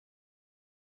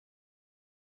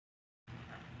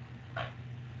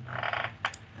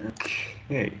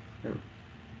Okay.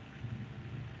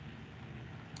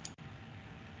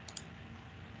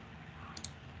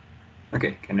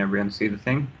 Okay, can everyone see the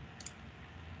thing?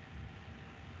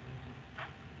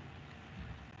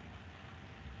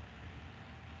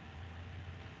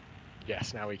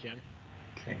 Yes, now we can.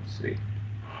 Okay, sweet.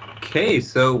 Okay,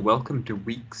 so welcome to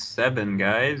week 7,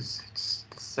 guys. It's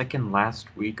the second last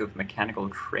week of mechanical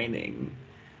training.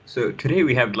 So today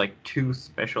we have like 2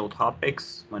 special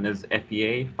topics. One is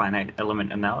FEA, finite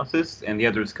element analysis, and the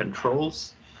other is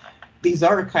controls. These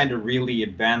are kind of really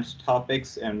advanced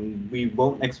topics, and we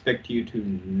won't expect you to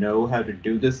know how to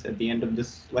do this at the end of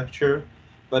this lecture.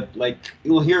 But like,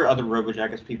 you'll hear other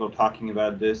RoboJackets people talking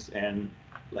about this, and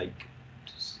like,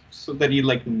 so that you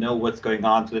like know what's going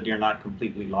on, so that you're not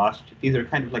completely lost. These are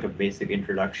kind of like a basic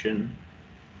introduction.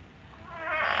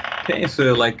 Okay,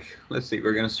 so like, let's see,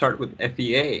 we're going to start with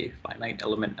FEA, finite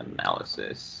element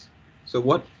analysis. So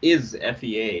what is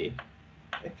FEA?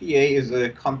 FEA is a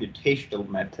computational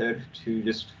method to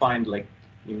just find like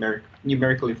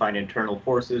numerically find internal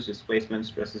forces, displacements,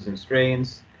 stresses, and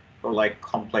strains for like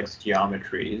complex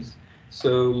geometries.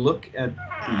 So look at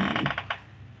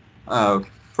the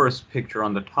first picture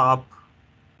on the top.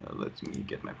 Let me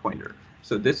get my pointer.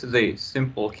 So this is a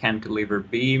simple cantilever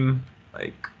beam.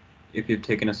 Like if you've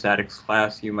taken a statics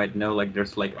class, you might know like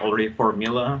there's like already a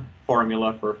formula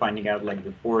for finding out like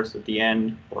the force at the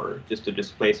end or just the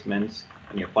displacements,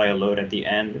 and you apply a load at the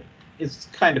end. It's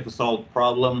kind of a solved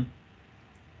problem.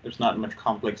 There's not much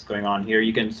complex going on here.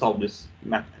 You can solve this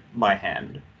by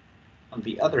hand. On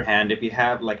the other hand, if you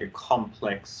have like a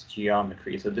complex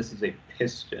geometry, so this is a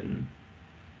piston.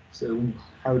 So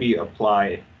how do you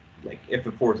apply, like if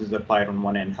a force is applied on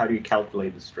one end, how do you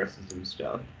calculate the stresses and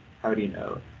stuff? How do you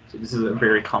know? So this is a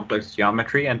very complex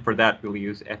geometry, and for that we'll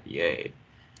use FEA.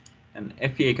 And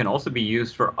FEA can also be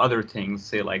used for other things,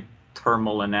 say like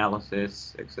thermal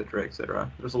analysis, etc.,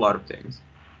 etc. There's a lot of things.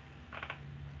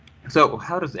 So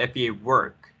how does FEA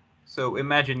work? So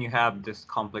imagine you have this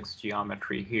complex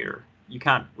geometry here. You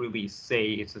can't really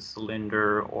say it's a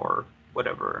cylinder or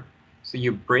whatever. So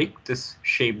you break this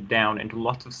shape down into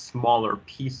lots of smaller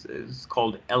pieces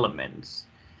called elements.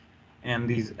 And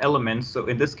these elements, so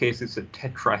in this case it's a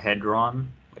tetrahedron,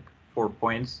 like 4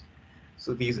 points.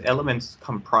 So these elements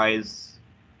comprise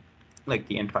like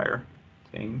the entire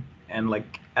thing. And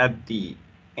like at the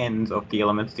ends of the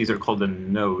elements, these are called the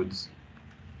nodes.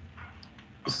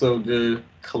 So the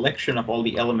collection of all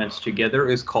the elements together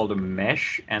is called a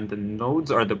mesh, and the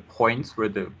nodes are the points where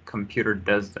the computer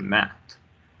does the math.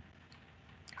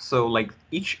 So like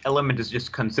each element is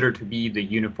just considered to be the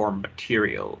uniform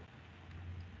material.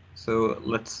 So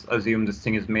let's assume this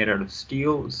thing is made out of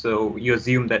steel. So you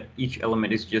assume that each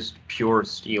element is just pure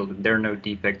steel, that there are no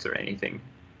defects or anything.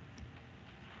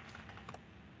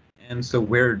 And so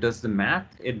where does the math?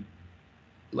 It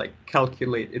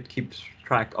keeps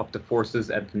track of the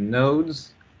forces at the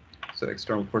nodes, so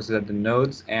external forces at the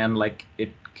nodes, and like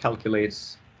it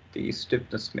calculates the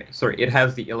stiffness, it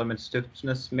has the element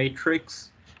stiffness matrix,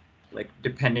 like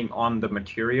depending on the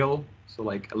material. So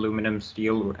like aluminum,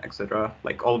 steel, etc.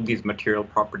 Like all of these material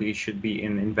properties should be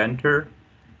in Inventor.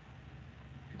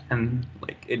 And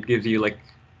like it gives you like,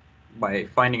 by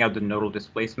finding out the nodal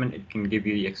displacement, it can give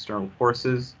you the external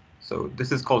forces. So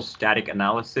this is called static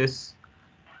analysis.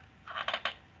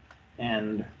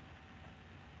 And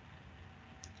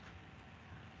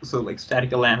so like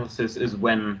static analysis is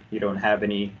when you don't have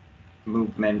any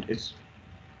movement.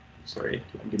 Sorry,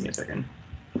 give me a second.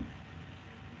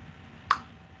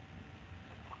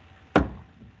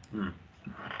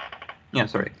 Yeah,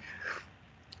 sorry.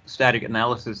 Static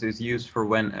analysis is used for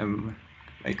when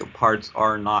like parts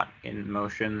are not in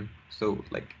motion. So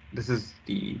like this is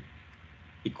the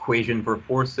equation for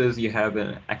forces. You have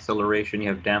an acceleration, you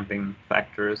have damping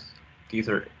factors. These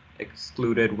are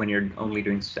excluded when you're only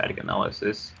doing static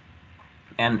analysis.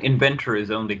 And Inventor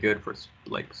is only good for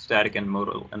like static and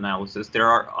modal analysis. There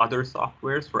are other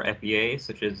softwares for FEA,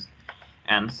 such as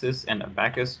ANSYS and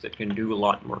Abacus, that can do a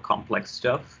lot more complex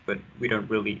stuff, but we don't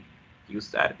really use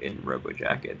that in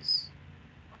RoboJackets.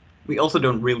 We also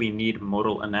don't really need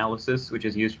modal analysis, which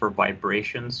is used for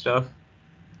vibration stuff.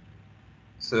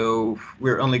 So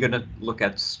we're only going to look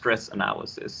at stress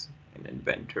analysis in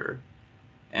Inventor.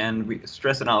 And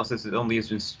stress analysis is only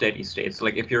used in steady states. So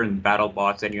like if you're in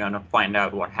BattleBots and you want to find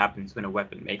out what happens when a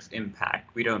weapon makes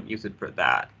impact, we don't use it for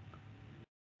that.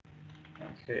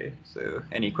 Okay, so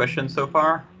any questions so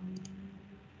far?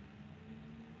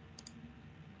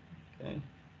 Okay,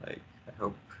 like I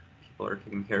hope people are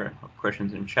taking care of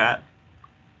questions in chat.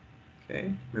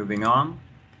 Okay, moving on.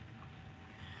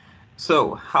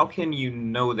 So how can you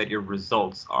know that your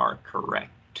results are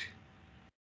correct?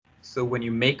 So when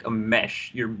you make a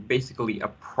mesh, you're basically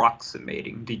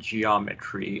approximating the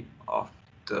geometry of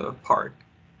the part.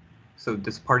 So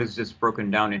this part is just broken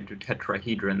down into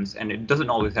tetrahedrons, and it doesn't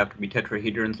always have to be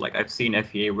tetrahedrons. Like I've seen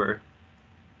FEA where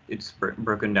it's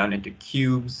broken down into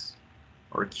cubes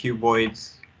or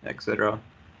cuboids, etc.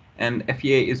 And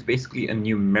FEA is basically a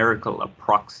numerical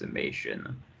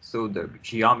approximation. So the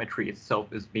geometry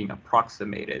itself is being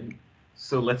approximated.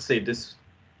 So let's say this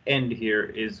end here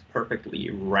is perfectly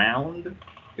round.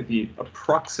 If you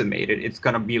approximate it, it's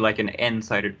going to be like an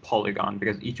n-sided polygon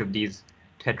because each of these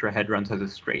tetrahedrons has a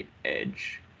straight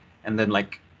edge. And then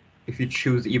like if you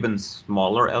choose even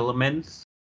smaller elements,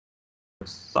 the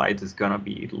size is going to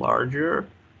be larger.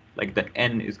 Like the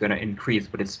n is going to increase,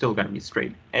 but it's still going to be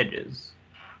straight edges.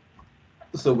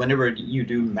 So whenever you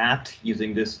do math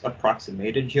using this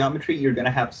approximated geometry, you're going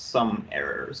to have some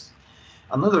errors.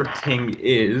 Another thing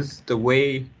is the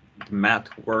way the math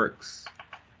works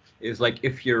is like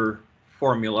if your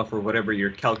formula for whatever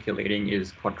you're calculating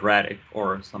is quadratic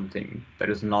or something that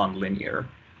is nonlinear,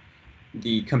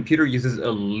 the computer uses a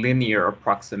linear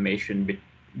approximation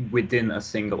within a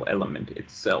single element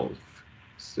itself.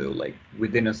 So like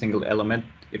within a single element,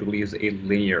 it will use a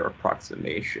linear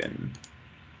approximation.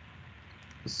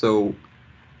 So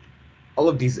all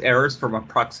of these errors from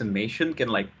approximation can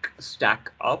like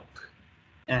stack up,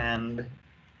 and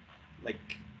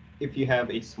like if you have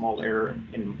a small error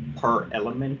in per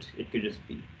element, it could just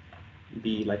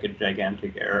be like a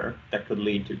gigantic error that could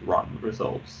lead to wrong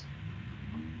results.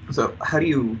 So how do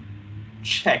you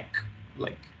check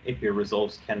like if your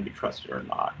results can be trusted or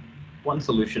not? One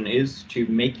solution is to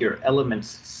make your elements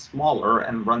smaller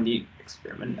and run the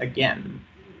experiment again.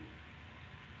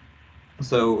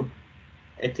 So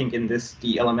I think in this,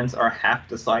 the elements are half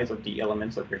the size of the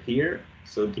elements over here.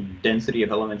 So the density of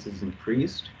elements is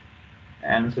increased.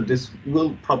 And so this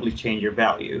will probably change your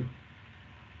value.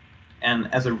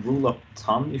 And as a rule of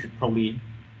thumb, you should probably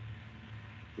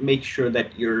make sure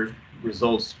that your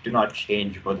results do not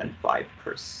change more than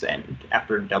 5%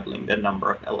 after doubling the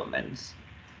number of elements.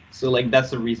 So like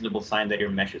that's a reasonable sign that your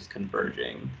mesh is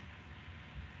converging.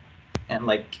 And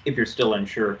like if you're still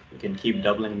unsure, you can keep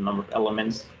doubling the number of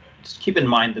elements. Just keep in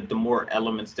mind that the more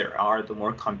elements there are, the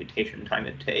more computation time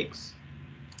it takes.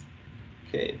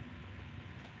 Okay.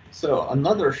 So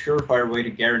another surefire way to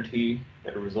guarantee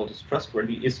that a result is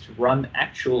trustworthy is to run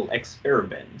actual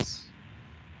experiments.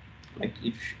 Like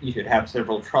you should have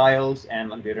several trials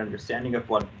and a good understanding of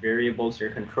what variables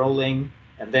you're controlling,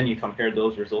 and then you compare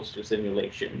those results to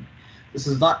simulation. This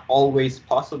is not always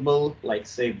possible. Like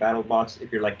say BattleBots,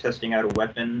 if you're like testing out a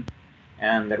weapon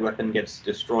and that weapon gets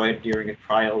destroyed during a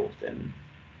trial, then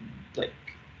like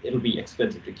it'll be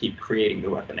expensive to keep creating the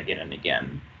weapon again and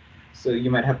again. So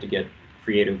you might have to get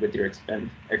creative with your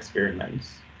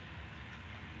experiments.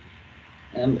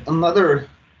 And another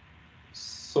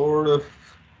sort of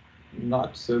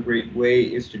not so great way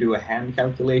is to do a hand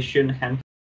calculation. Hand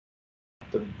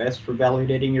the best for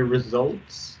validating your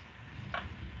results.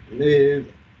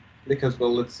 Because,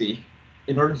 well, let's see.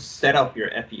 In order to set up your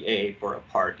FEA for a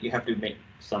part, you have to make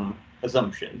some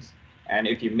assumptions. And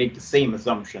if you make the same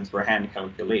assumptions for hand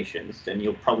calculations, then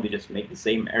you'll probably just make the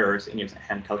same errors in your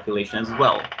hand calculation as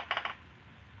well.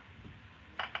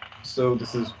 So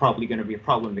this is probably going to be a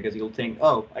problem because you'll think,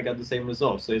 oh, I got the same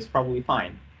result, so it's probably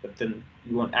fine. But then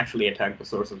you won't actually attack the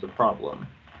source of the problem.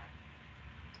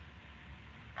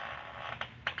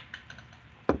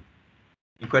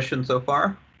 Any questions so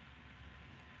far?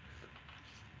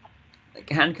 Like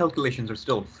hand calculations are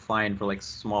still fine for like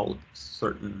small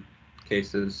certain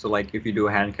cases. So like if you do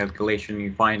a hand calculation,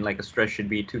 you find like a stress should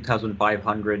be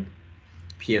 2,500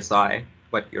 psi,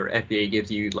 but your FEA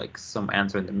gives you like some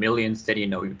answer in the millions, then you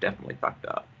know you've definitely fucked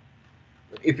up.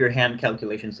 If your hand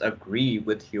calculations agree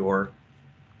with your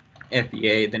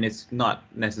FEA, then it's not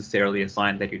necessarily a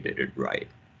sign that you did it right.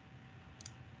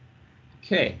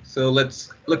 Okay, so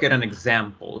let's look at an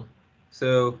example.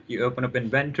 So you open up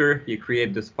Inventor, you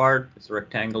create this part, it's a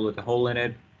rectangle with a hole in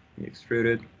it, you extrude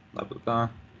it, blah, blah, blah.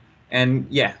 And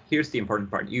yeah, here's the important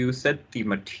part. You set the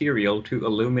material to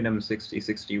aluminum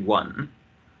 6061.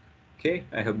 Okay,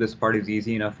 I hope this part is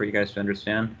easy enough for you guys to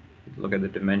understand. Look at the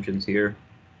dimensions here.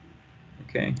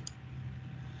 Okay.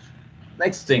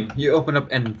 Next thing, you open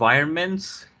up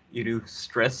environments, you do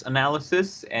stress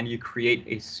analysis, and you create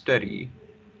a study.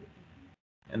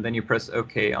 And then you press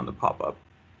OK on the pop-up.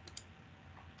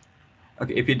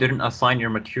 Okay, if you didn't assign your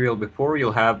material before,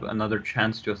 you'll have another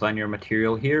chance to assign your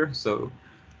material here. So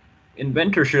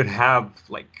Inventor should have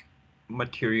like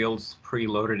materials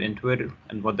preloaded into it,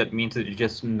 and what that means is it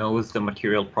just knows the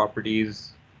material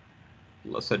properties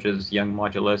such as Young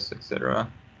modulus, etc.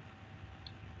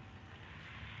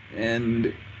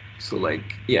 And so like,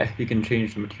 yeah, you can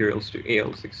change the materials to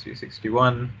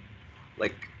AL6061.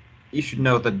 Like, you should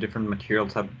know that different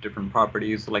materials have different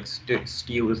properties. Like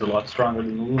steel is a lot stronger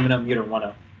than aluminum. You don't want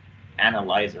to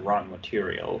analyze the wrong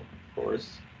material, of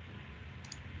course.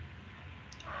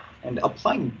 And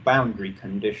applying boundary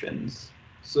conditions.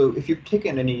 So if you've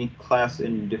taken any class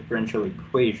in differential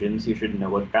equations, you should know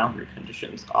what boundary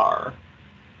conditions are.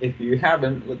 If you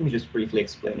haven't, let me just briefly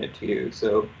explain it to you.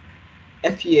 So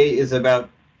FEA is about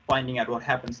finding out what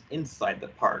happens inside the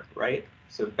part, right?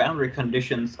 So boundary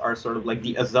conditions are sort of like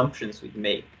the assumptions we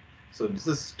make. So this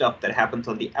is stuff that happens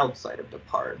on the outside of the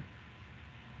part.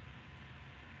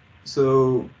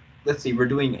 So let's see, we're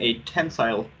doing a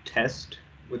tensile test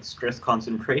with stress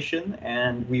concentration,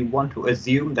 and we want to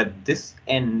assume that this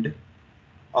end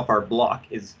of our block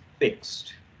is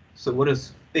fixed. So what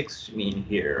does fixed mean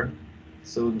here?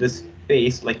 So this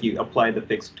face, like you apply the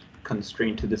fixed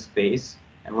constraint to this face,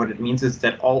 and what it means is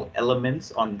that all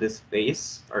elements on this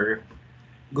face are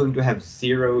going to have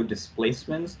zero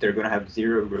displacements. They're going to have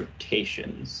zero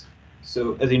rotations.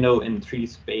 So as you know, in 3D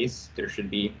space, there should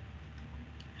be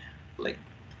like,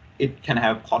 it can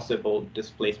have possible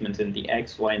displacements in the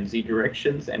X, Y, and Z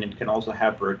directions, and it can also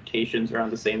have rotations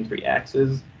around the same 3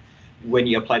 axes. When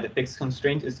you apply the fixed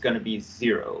constraint, it's going to be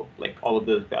 0. Like, all of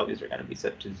those values are going to be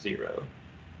set to 0.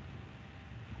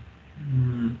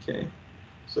 Okay.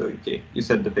 So, okay, you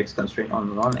set the fixed constraint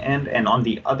on one end, and on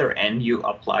the other end, you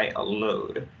apply a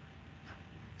load.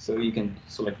 So you can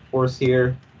select force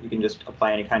here. You can just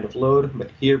apply any kind of load,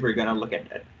 but here we're going to look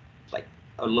at like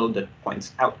a load that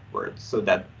points outwards so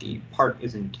that the part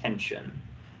is in tension.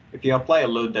 If you apply a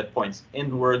load that points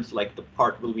inwards, like the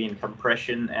part will be in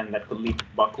compression and that could lead to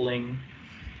buckling,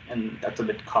 and that's a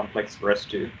bit complex for us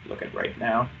to look at right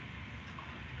now.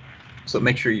 So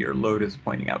make sure your load is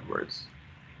pointing outwards.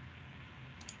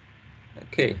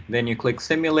 Okay, then you click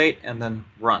simulate and then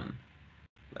run.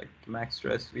 Like max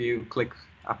stress view, click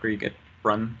after you get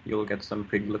run, you'll get some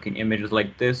pretty looking images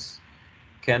like this.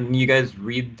 Can you guys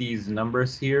read these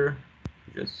numbers here?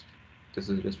 This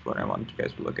is just what I want you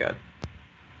guys to look at.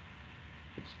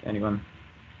 Anyone?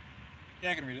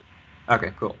 Yeah, I can read it.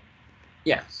 Okay, cool.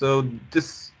 Yeah, so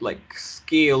this like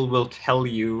scale will tell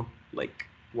you like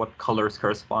what colors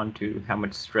correspond to how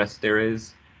much stress there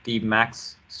is. The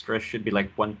max stress should be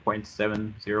like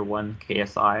 1.701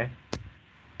 KSI.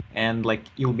 And like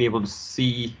you'll be able to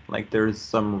see like there's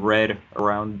some red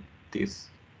around these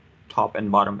top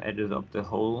and bottom edges of the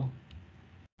hole.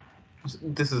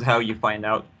 This is how you find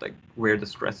out like where the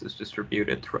stress is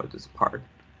distributed throughout this part.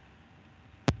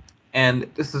 And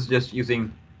this is just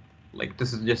using, like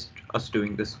this is just us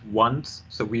doing this once,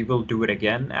 so we will do it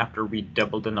again after we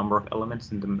double the number of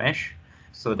elements in the mesh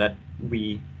so that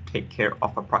we take care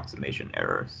of approximation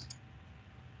errors.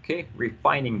 Okay,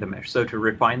 refining the mesh. So to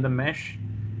refine the mesh,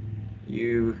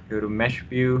 you go to mesh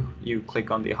view, you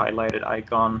click on the highlighted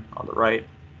icon on the right,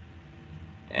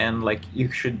 and like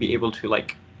you should be able to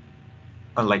like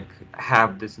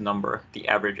have this number, the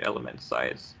average element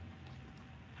size.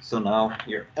 So now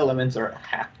your elements are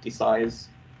half the size.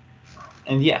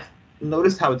 And yeah,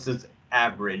 notice how it says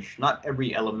average. Not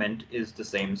every element is the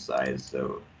same size,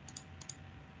 so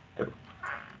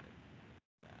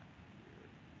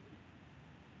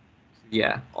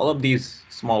yeah, all of these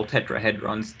small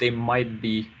tetrahedrons, they might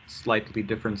be slightly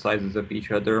different sizes of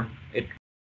each other.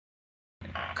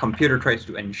 Computer tries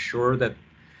to ensure that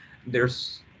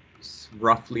there's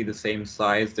roughly the same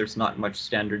size. There's not much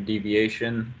standard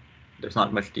deviation. There's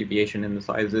not much deviation in the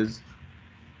sizes.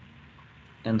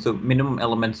 And so minimum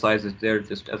element size is there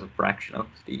just as a fraction of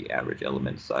the average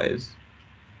element size.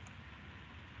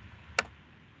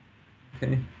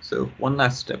 Okay, so one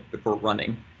last step before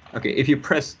running. Okay, if you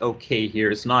press OK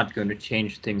here, it's not going to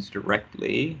change things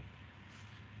directly.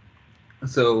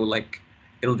 So like,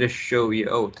 it'll just show you,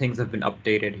 oh, things have been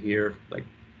updated here. Like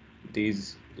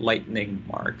these lightning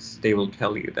marks, they will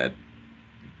tell you that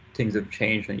things have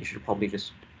changed and you should probably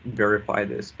just verify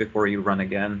this before you run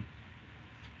again.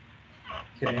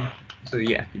 Okay, so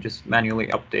yeah, you just manually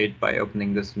update by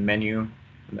opening this menu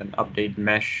and then update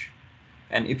mesh.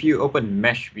 And if you open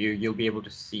mesh view, you'll be able to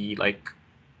see like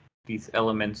these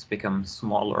elements become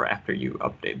smaller after you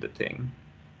update the thing.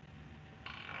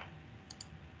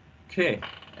 Okay,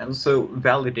 and so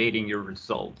validating your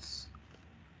results.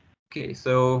 Okay,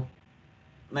 so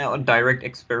now a direct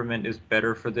experiment is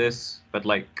better for this, but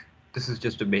like this is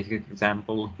just a basic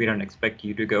example. We don't expect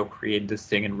you to go create this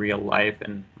thing in real life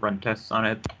and run tests on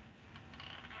it.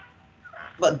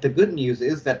 But the good news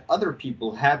is that other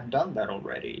people have done that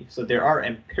already. So there are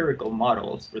empirical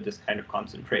models for this kind of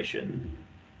concentration.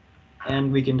 And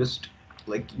we can just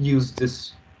like use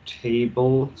this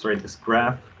table, sorry, this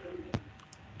graph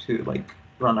to like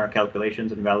run our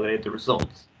calculations and validate the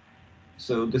results.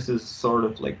 So this is sort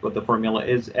of like what the formula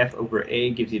is. F over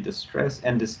A gives you the stress,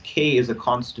 and this K is a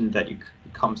constant that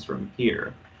comes from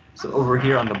here. So over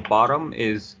here on the bottom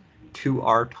is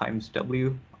 2R times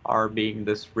W, R being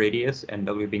this radius and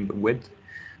W being the width.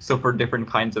 So for different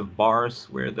kinds of bars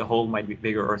where the hole might be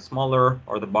bigger or smaller,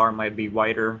 or the bar might be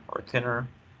wider or thinner,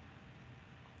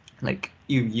 like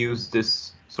you use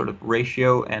this sort of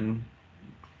ratio and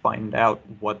find out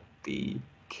what the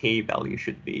K value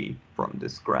should be from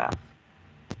this graph.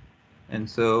 And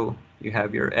so you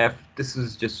have your F. This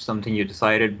is just something you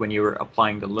decided when you were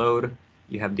applying the load.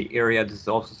 You have the area. This is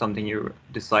also something you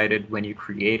decided when you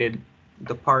created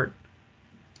the part.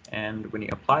 And when you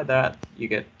apply that, you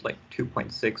get like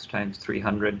 2.6 times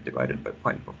 300 divided by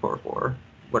 0.444,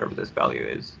 whatever this value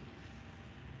is.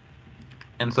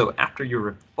 And so after you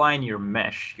refine your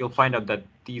mesh, you'll find out that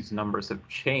these numbers have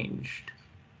changed.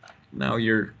 Now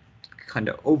you're kind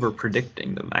of over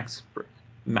predicting the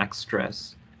max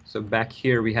stress. So back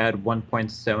here we had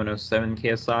 1.707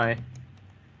 KSI.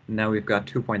 Now we've got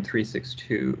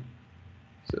 2.362.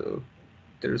 So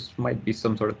there's might be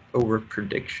some sort of over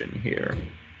prediction here.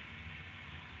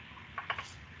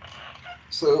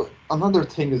 So another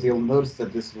thing is you'll notice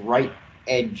that this right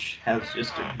edge has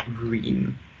just a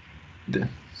green, the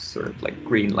sort of like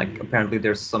green, like apparently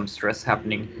there's some stress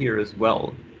happening here as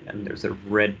well. And there's a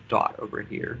red dot over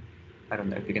here. I don't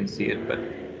know if you can see it, but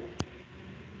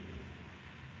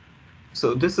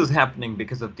so this is happening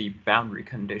because of the boundary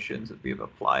conditions that we've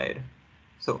applied.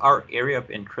 So our area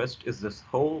of interest is this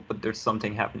hole, but there's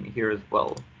something happening here as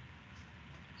well.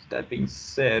 So that being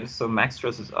said, so max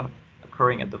stress is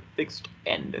occurring at the fixed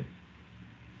end.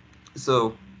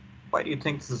 So why do you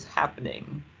think this is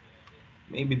happening?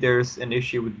 Maybe there's an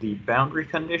issue with the boundary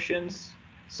conditions.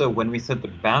 So when we set the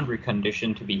boundary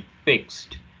condition to be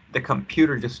fixed, the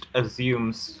computer just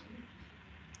assumes,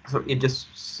 so it just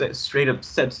straight up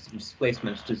sets the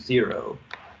displacements to 0.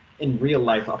 In real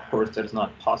life, of course, that is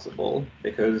not possible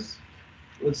because,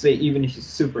 let's say, even if you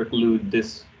super glued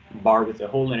this bar with a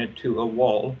hole in it to a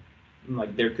wall,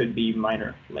 like there could be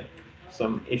minor, like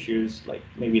some issues, like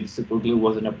maybe the super glue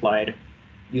wasn't applied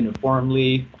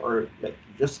uniformly, or like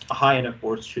just a high enough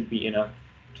force should be enough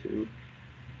to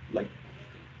like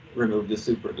remove the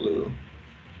super glue.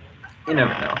 You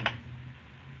never know.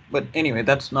 But anyway,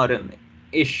 that's not an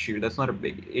issue. That's not a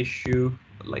big issue.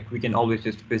 Like we can always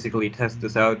just physically test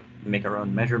this out, make our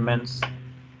own measurements.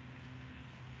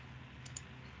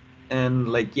 And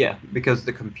like, yeah, because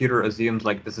the computer assumes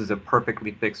like this is a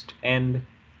perfectly fixed end,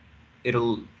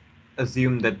 it'll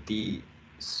assume that the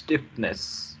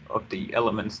stiffness of the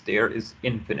elements there is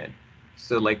infinite.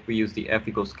 So like we use the F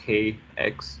equals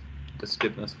Kx, the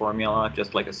stiffness formula,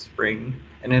 just like a spring,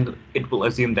 and then it will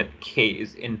assume that K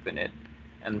is infinite.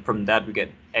 And from that we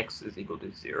get X is equal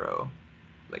to 0,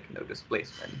 like no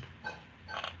displacement.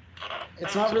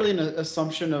 It's not really an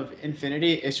assumption of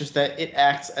infinity, it's just that it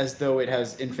acts as though it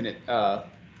has infinite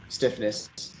stiffness.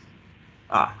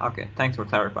 Ah, okay, thanks for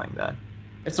clarifying that.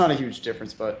 It's not a huge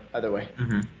difference, but either way.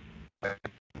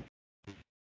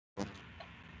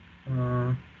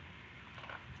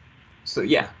 So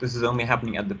yeah, this is only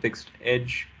happening at the fixed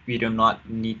edge. We do not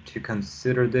need to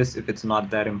consider this if it's not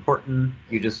that important.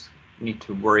 You just need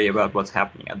to worry about what's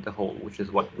happening at the hole, which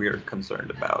is what we're concerned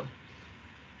about.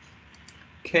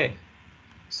 Okay,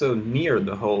 so near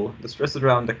the hole, the stresses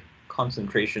around the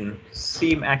concentration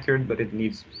seem accurate, but it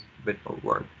needs a bit more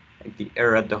work. Like the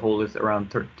error at the hole is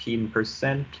around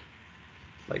 13%.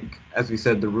 Like, as we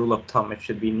said, the rule of thumb, it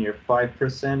should be near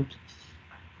 5%.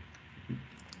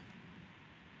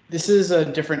 This is a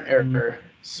different error.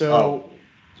 So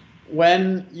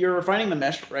when you're refining the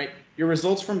mesh, right, your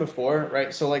results from before,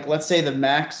 right, so like let's say the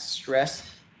max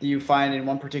stress that you find in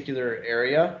one particular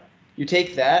area, you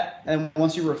take that, and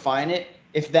once you refine it,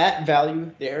 if that value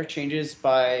there changes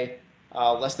by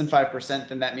less than 5%,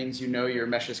 then that means you know your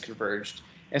mesh is converged.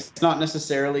 It's not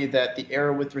necessarily that the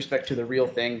error with respect to the real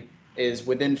thing is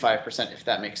within 5%, if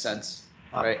that makes sense,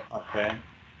 right? Okay.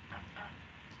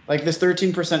 Like this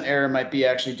 13% error might be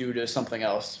actually due to something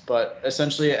else, but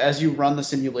essentially as you run the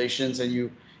simulations and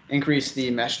you increase the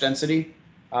mesh density,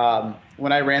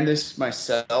 when I ran this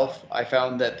myself, I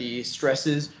found that the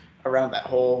stresses around that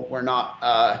hole were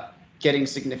not getting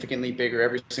significantly bigger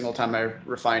every single time I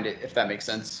refined it, if that makes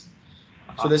sense.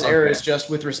 So this error is just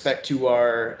with respect to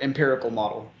our empirical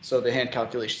model, so the hand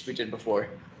calculations we did before.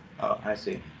 Oh, I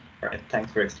see. All right,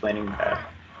 thanks for explaining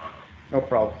that. No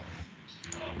problem.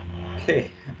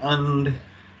 Okay, and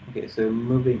okay, so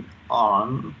moving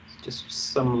on, just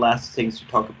some last things to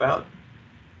talk about.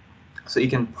 So you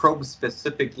can probe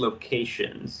specific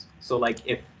locations. So like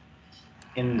if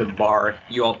in the bar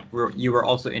you were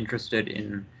also interested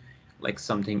in like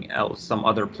something else, some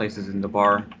other places in the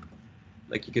bar,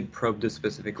 like you could probe the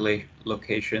specific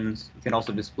locations. You can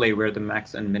also display where the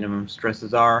max and minimum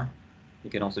stresses are. You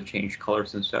can also change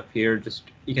colors and stuff here. Just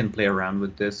you can play around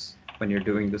with this when you're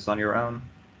doing this on your own.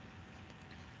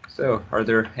 So are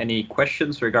there any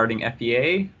questions regarding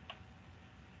FEA?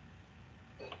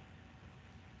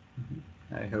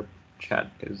 I hope chat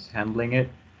is handling it.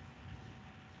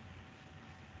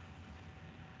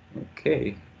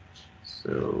 Okay,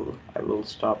 so I will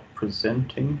stop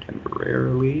presenting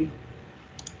temporarily.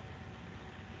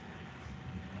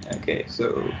 Okay,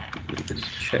 so let me just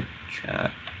check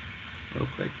chat real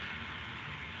quick.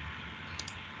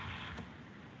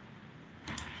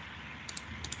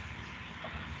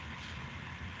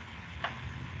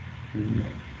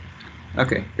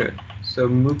 Okay, good. So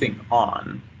moving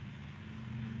on,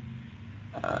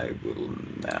 I will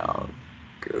now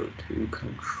go to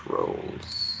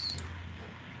controls.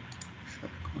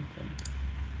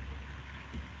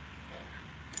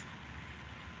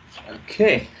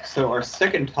 Okay, so our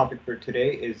second topic for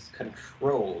today is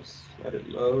controls. Let it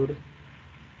load.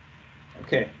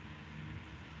 Okay.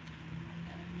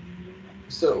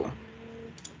 So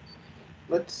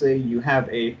let's say you have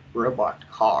a robot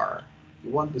car. You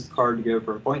want this car to go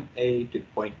from point A to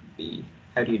point B.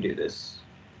 How do you do this?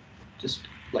 Just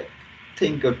like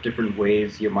think of different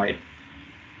ways you might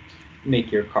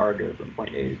make your car go from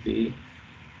point A to B.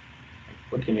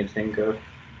 What can you think of?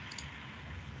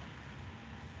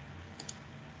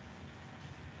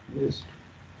 Just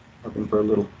looking for a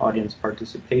little audience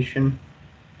participation.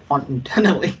 Quantum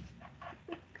tunneling.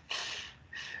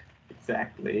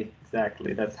 Exactly.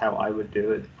 That's how I would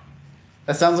do it.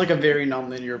 That sounds like a very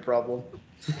nonlinear problem.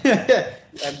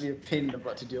 That'd be a pain in the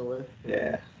butt to deal with.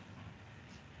 Yeah.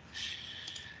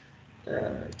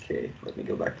 Okay, let me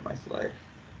go back to my slide.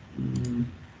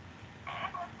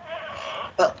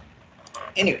 Well,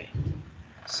 anyway,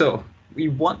 so we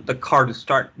want the car to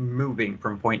start moving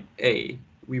from point A.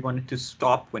 We want it to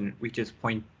stop when it reaches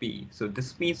point B. So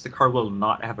this means the car will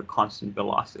not have a constant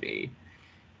velocity.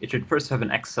 It should first have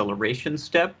an acceleration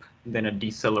step, then a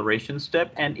deceleration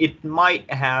step, and it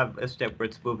might have a step where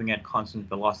it's moving at constant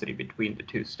velocity between the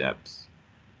two steps.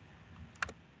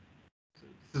 So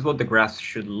this is what the graph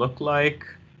should look like.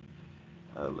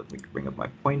 Let me bring up my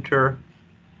pointer.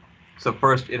 So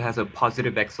first it has a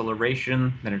positive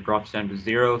acceleration, then it drops down to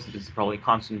 0, so this is probably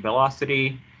constant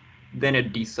velocity, then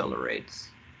it decelerates.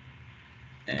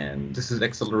 And this is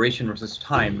acceleration versus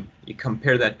time. You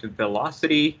compare that to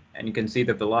velocity, and you can see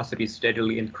the velocity is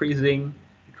steadily increasing.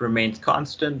 It remains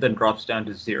constant, then drops down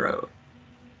to 0.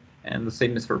 And the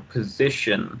same is for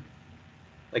position.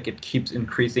 Like it keeps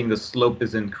increasing, the slope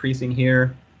is increasing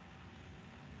here.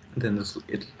 Then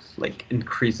it like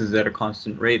increases at a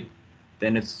constant rate.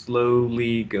 Then it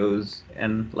slowly goes,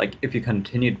 and like if you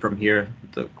continued from here,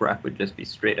 the graph would just be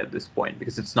straight at this point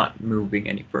because it's not moving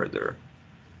any further.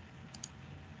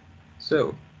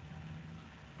 So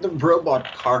the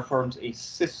robot car forms a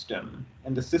system,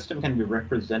 and the system can be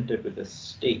represented with a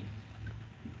state.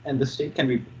 And the state can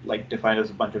be like defined as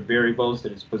a bunch of variables,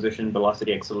 that is position,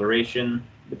 velocity, acceleration.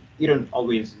 But you don't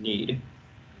always need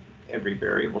every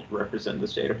variable to represent the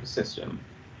state of a system.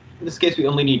 In this case, we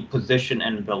only need position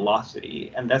and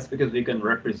velocity, and that's because we can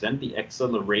represent the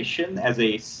acceleration as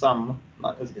a sum,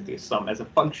 not as a sum, as a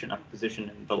function of position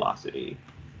and velocity.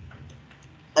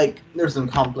 Like, there's some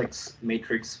complex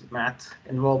matrix math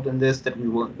involved in this that we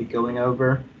won't be going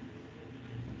over.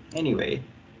 Anyway,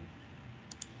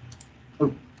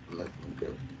 oh, let me go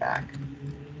back. So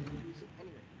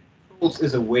anyway, controls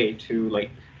is a way to like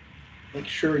make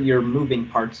sure your moving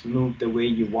parts move the way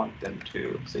you want them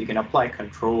to. So you can apply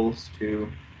controls to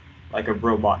like a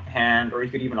robot hand, or you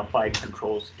could even apply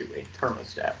controls to a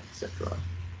thermostat, etc.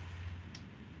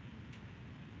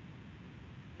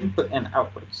 Input and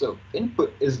output. So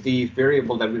input is the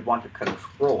variable that we want to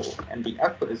control, and the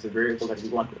output is the variable that we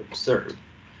want to observe.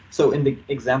 So in the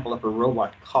example of a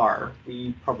robot car,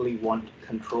 we probably want to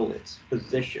control its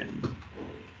position.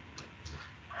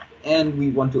 And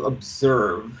we want to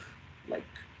observe like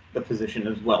the position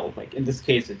as well. Like in this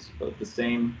case, it's both the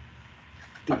same.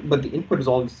 But the input is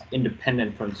always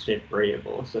independent from the state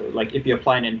variable. So like if you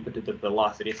apply an input to the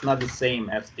velocity, it's not the same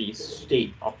as the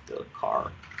state of the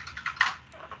car.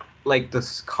 Like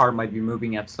this car might be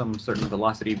moving at some certain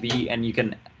velocity v, and you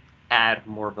can add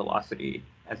more velocity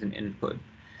as an input.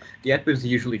 The output is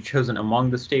usually chosen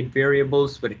among the state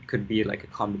variables, but it could be like a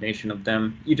combination of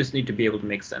them. You just need to be able to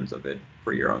make sense of it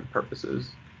for your own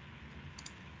purposes.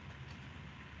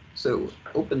 So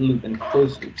open loop and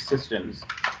closed loop systems.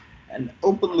 An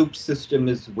open loop system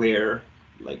is where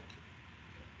like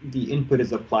the input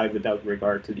is applied without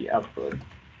regard to the output.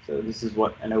 So this is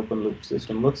what an open loop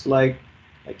system looks like.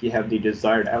 Like you have the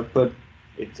desired output.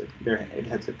 It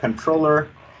has a controller.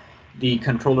 The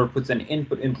controller puts an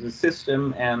input into the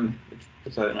system and it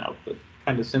puts out an output.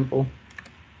 Kind of simple.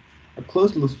 A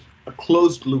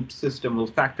closed loop system will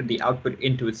factor the output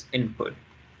into its input.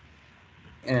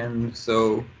 And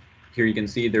so here you can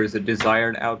see there's a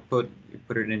desired output. You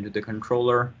put it into the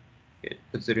controller. It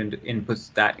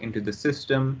inputs that into the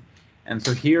system. And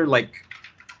so here, like,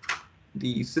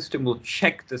 the system will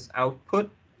check this output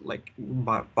like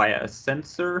via a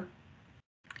sensor,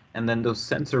 and then those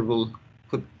sensor will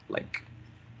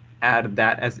add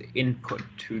that as input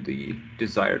to the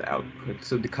desired output.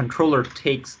 So the controller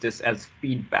takes this as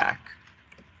feedback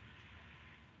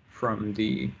from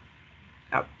the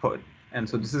output. And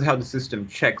so this is how the system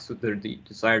checks whether the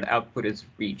desired output is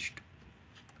reached.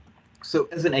 So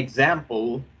as an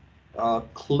example,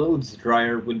 clothes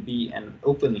dryer would be an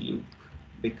open loop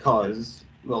because,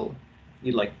 well,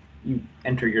 you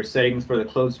enter your settings for the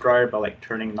clothes dryer by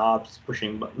turning knobs,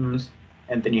 pushing buttons,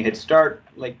 and then you hit start,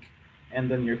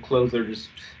 and then your clothes are just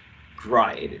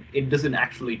dry. It doesn't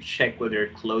actually check whether your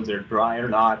clothes are dry or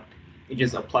not. It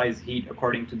just applies heat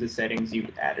according to the settings you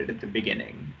added at the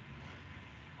beginning.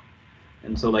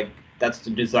 And so that's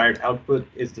the desired output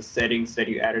is the settings that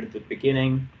you added at the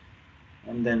beginning.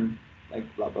 And then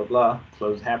blah, blah, blah,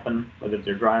 clothes happen, whether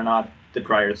they're dry or not, the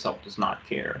dryer itself does not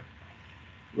care.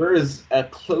 Whereas a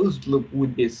closed loop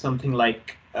would be something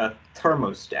like a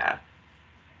thermostat.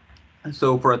 And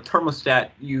so for a thermostat,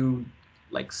 you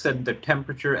set the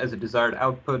temperature as a desired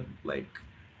output,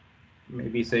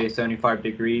 maybe say 75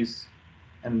 degrees,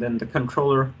 and then the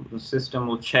controller, the system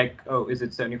will check, oh, is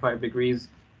it 75 degrees?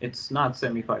 It's not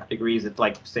 75 degrees, it's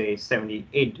say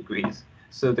 78 degrees.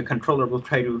 So the controller will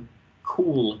try to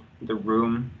cool the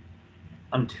room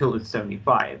until it's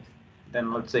 75.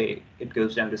 Then let's say it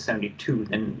goes down to 72,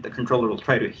 then the controller will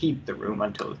try to heat the room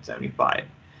until it's 75.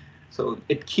 So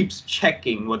it keeps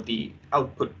checking what the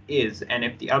output is, and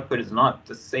if the output is not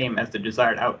the same as the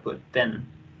desired output, then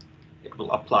it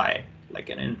will apply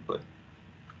an input.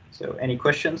 So any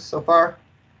questions so far?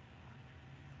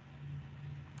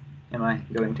 Am I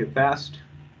going too fast?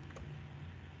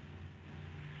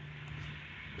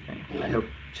 Okay, I hope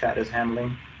chat is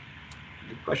handling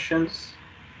the questions.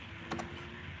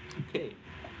 Okay,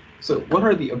 so what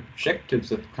are the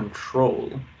objectives of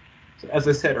control? So as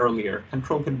I said earlier,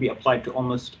 control can be applied to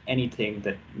almost anything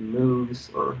that moves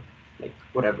or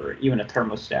whatever. Even a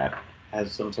thermostat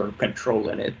has some sort of control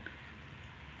in it.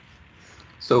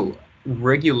 So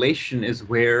regulation is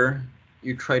where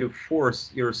you try to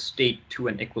force your state to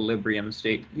an equilibrium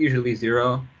state, usually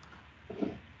 0,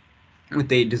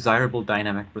 with a desirable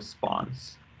dynamic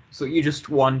response. So you just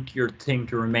want your thing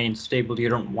to remain stable. You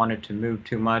don't want it to move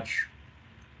too much.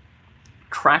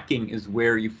 Tracking is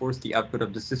where you force the output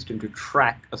of the system to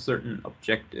track a certain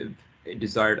objective, a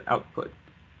desired output.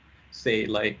 Say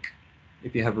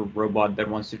if you have a robot that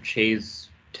wants to chase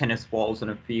tennis balls in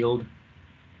a field,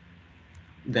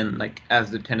 then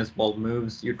as the tennis ball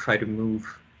moves, you try to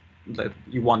move,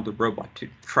 you want the robot to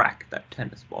track that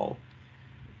tennis ball.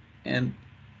 And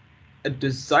a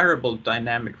desirable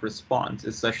dynamic response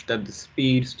is such that the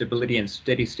speed, stability, and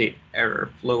steady state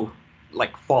error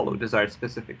follow desired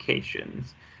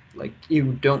specifications.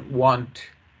 You don't want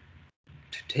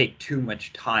to take too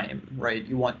much time, right?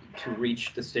 You want to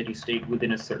reach the steady state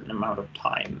within a certain amount of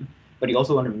time, but you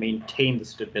also want to maintain the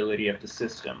stability of the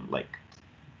system.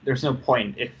 There's no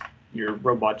point if your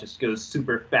robot just goes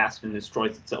super fast and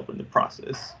destroys itself in the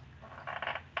process.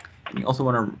 And you also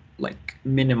want to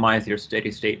minimize your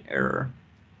steady state error.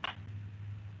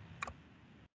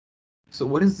 So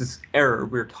what is this error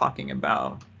we're talking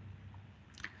about?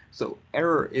 So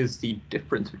error is the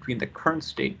difference between the current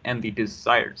state and the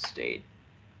desired state.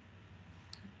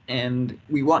 And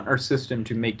we want our system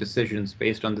to make decisions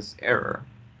based on this error.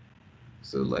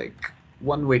 So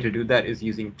one way to do that is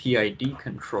using PID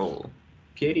control.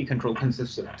 PID control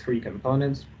consists of 3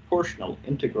 components: proportional,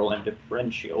 integral, and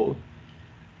differential.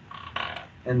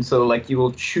 And so you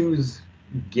will choose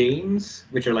gains,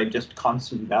 which are just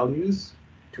constant values,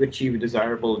 to achieve a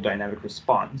desirable dynamic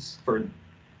response. For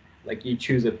you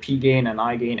choose a P gain, an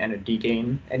I gain, and a D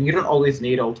gain, and you don't always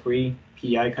need all 3.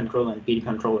 PI control and PD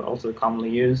control are also commonly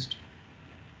used.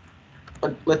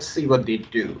 But let's see what they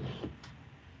do.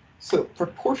 So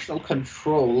proportional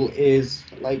control is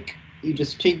you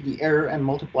just take the error and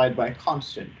multiply it by a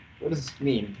constant. What does this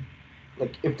mean?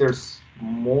 If there's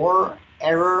more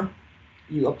error,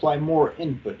 you apply more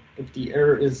input. If the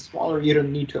error is smaller, you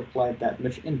don't need to apply that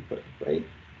much input, right?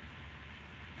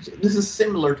 So this is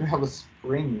similar to how a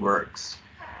spring works.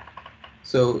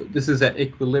 So this is at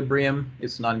equilibrium,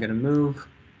 it's not going to move.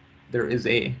 There is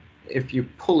if you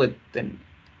pull it, then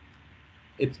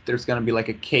there's going to be like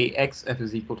a kx, F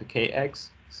is equal to kx.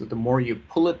 So the more you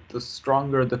pull it, the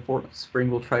stronger the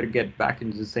spring will try to get back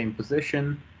into the same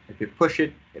position. If you push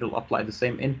it, it'll apply the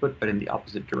same input, but in the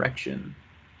opposite direction.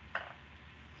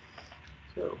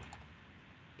 So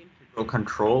integral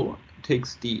control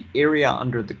takes the area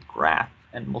under the graph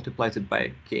and multiplies it by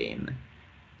a gain.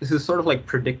 This is sort of like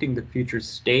predicting the future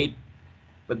state,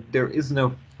 but there is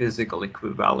no physical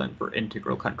equivalent for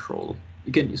integral control.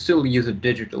 You can still use it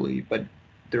digitally, but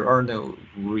there are no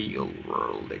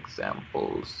real-world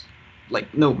examples,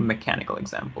 like no mechanical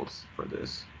examples for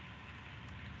this.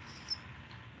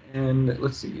 And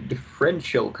let's see,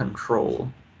 differential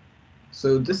control.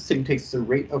 So this thing takes the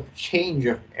rate of change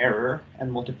of error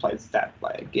and multiplies that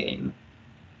by a gain.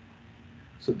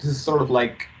 So this is sort of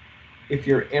like if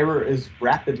your error is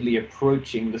rapidly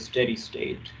approaching the steady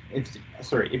state. If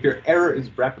your error is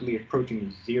rapidly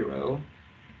approaching 0,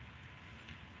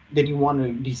 then you want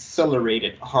to decelerate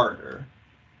it harder.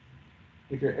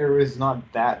 If your error is not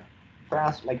that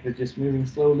fast, like it's just moving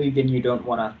slowly, then you don't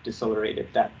want to decelerate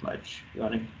it that much. You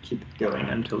want to keep it going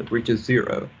until it reaches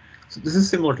 0. So this is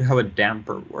similar to how a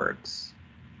damper works.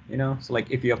 You know, so like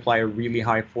if you apply a really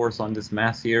high force on this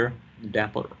mass here, the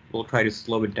damper will try to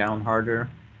slow it down harder.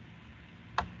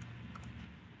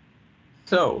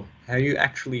 So how you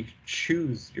actually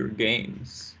choose your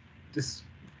gains? This,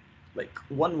 like,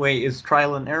 one way is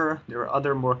trial and error. There are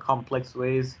other more complex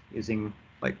ways using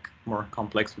like more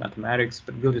complex mathematics,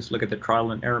 but we'll just look at the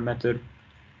trial and error method.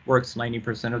 Works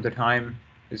 90% of the time.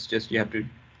 It's just you have to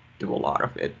do a lot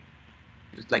of it.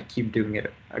 Just like keep doing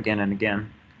it again and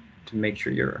again to make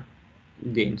sure your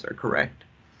gains are correct.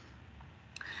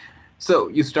 So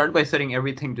you start by setting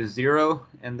everything to 0,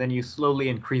 and then you slowly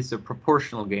increase the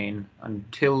proportional gain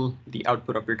until the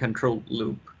output of your control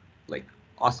loop like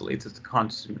oscillates at a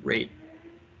constant rate.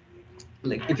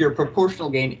 Like if your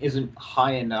proportional gain isn't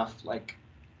high enough, like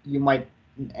you might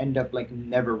end up like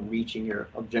never reaching your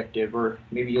objective, or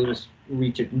maybe you'll just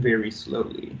reach it very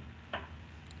slowly.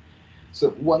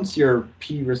 So once your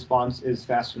P response is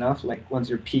fast enough, like once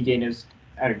your P gain is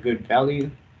at a good value,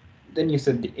 then you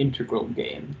set the integral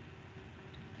gain.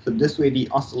 So this way the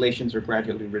oscillations are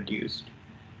gradually reduced.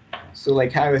 So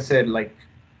like how I said, like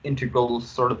integral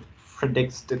sort of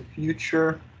predicts the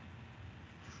future.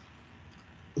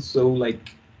 So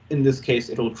like in this case,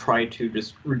 it'll try to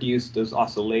just reduce those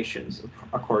oscillations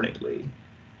accordingly.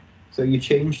 So you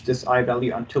change this I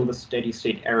value until the steady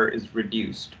state error is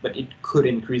reduced, but it could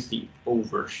increase the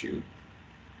overshoot.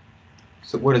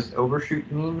 So what does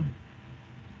overshoot mean?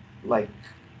 Like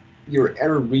your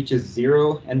error reaches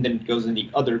 0 and then goes in the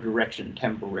other direction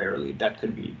temporarily. That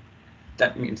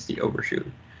means the overshoot.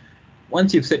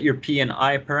 Once you've set your P and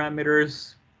I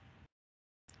parameters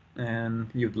and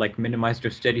you've like minimized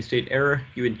your steady state error,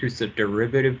 you increase the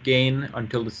derivative gain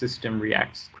until the system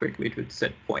reacts quickly to its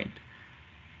set point.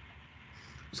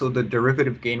 So the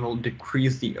derivative gain will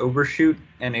decrease the overshoot,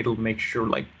 and it'll make sure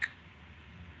like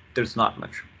there's not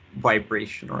much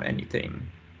vibration or anything.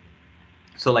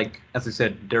 So like, as I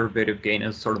said, derivative gain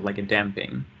is sort of like a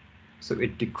damping. So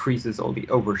it decreases all the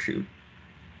overshoot.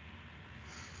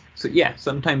 So yeah,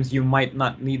 sometimes you might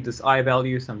not need this I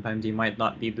value, sometimes you might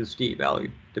not need this D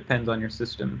value. Depends on your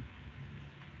system.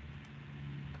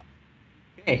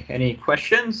 Okay, any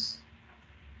questions?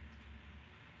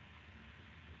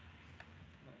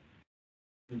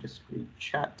 Just read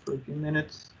chat for a few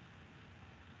minutes.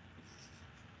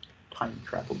 Time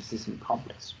travel, this is some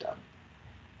complex stuff.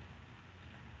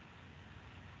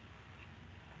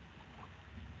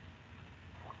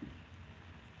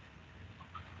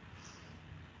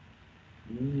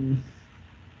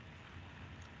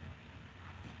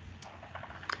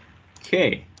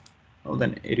 Okay, well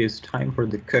then it is time for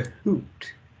the Kahoot.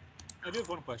 I do have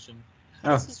one question. Oh.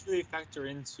 How does this really factor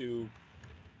into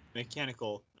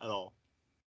mechanical at all?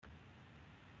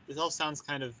 This all sounds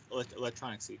kind of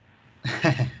electronicsy,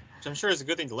 which I'm sure is a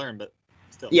good thing to learn, but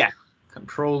still. Yeah,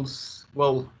 controls,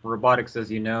 well, robotics,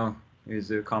 as you know,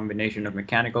 is a combination of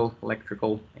mechanical,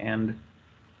 electrical, and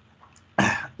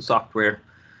software.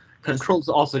 Controls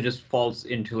also just falls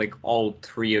into like all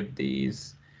three of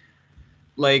these.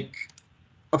 Like,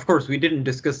 of course, we didn't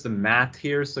discuss the math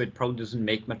here, so it probably doesn't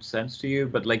make much sense to you,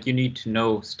 but like you need to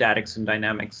know statics and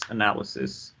dynamics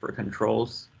analysis for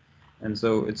controls. And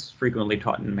so it's frequently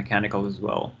taught in mechanical as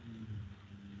well.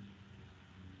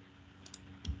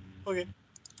 Okay.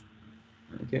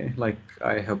 Okay, like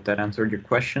I hope that answered your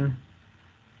question.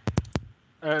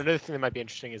 Another thing that might be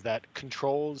interesting is that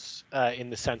controls, in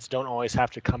the sense, don't always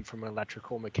have to come from an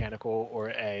electrical, mechanical,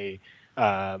 or a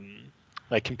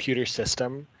like computer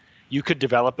system. You could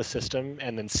develop a system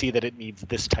and then see that it needs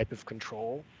this type of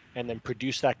control, and then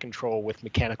produce that control with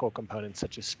mechanical components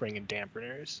such as spring and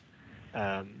dampeners,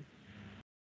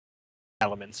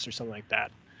 elements, or something like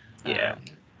that. Yeah.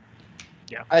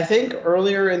 Yeah. I think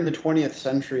earlier in the 20th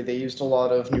century, they used a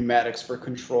lot of pneumatics for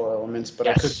control elements, but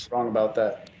I could Yes. be wrong about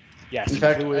that. Yes. In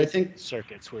fact, fluid I think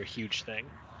circuits were a huge thing.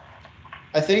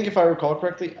 if I recall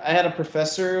correctly, I had a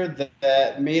professor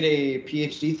that made a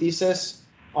PhD thesis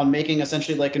on making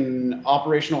essentially like an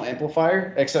operational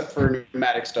amplifier, except for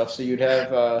pneumatic stuff. So you'd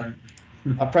have a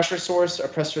pressure source, a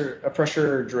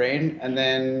pressure drain, and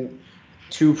then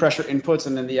two pressure inputs,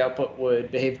 and then the output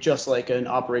would behave just like an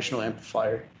operational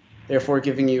amplifier, therefore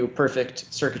giving you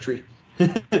perfect circuitry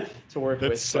to work That's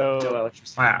with. so- But no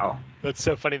electricity. Wow. That's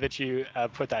so funny that you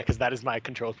put that, because that is my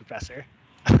controls professor.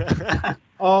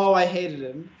 Oh, I hated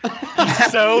him.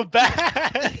 He's so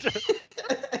bad.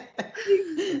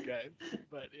 Okay,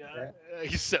 but yeah,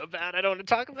 he's so bad. I don't want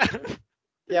to talk about him.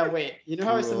 Yeah, wait. You know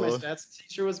how I said my Cool. stats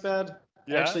teacher was bad?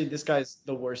 Yeah. Actually, this guy's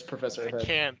the worst professor I've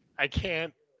had. I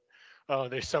can't. Oh,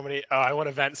 there's so many. Oh, I want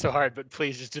to vent so hard, but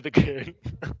please just do the good.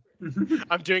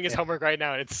 I'm doing his homework right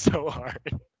now, and it's so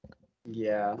hard.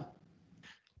 Yeah.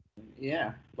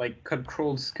 Yeah, like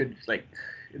controls could like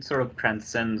it sort of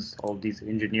transcends all these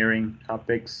engineering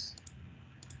topics.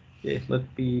 Okay, let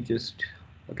me just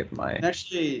look at my. And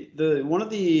actually, one of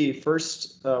the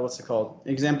first what's it called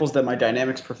examples that my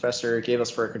dynamics professor gave us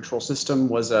for a control system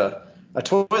was a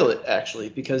toilet, actually,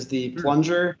 because the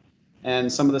plunger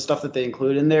and some of the stuff that they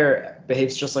include in there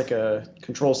behaves just like a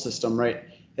control system, right?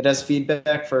 It has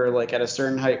feedback for like at a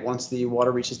certain height. Once the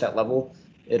water reaches that level,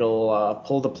 it'll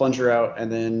pull the plunger out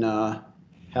and then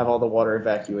have all the water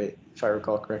evacuate, if I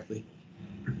recall correctly.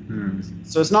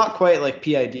 So it's not quite like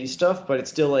PID stuff, but it's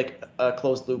still like a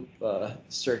closed loop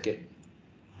circuit.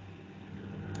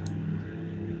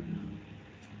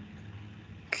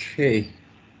 Okay,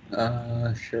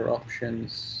 share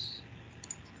options.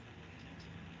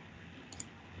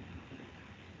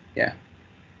 Yeah,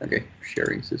 okay,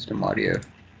 sharing system audio,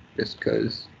 just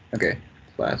cause. Okay,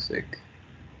 classic.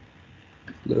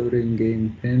 Loading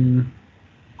game pin.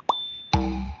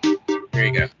 There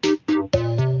you go.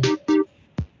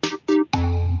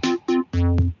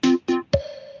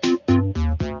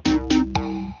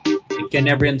 Can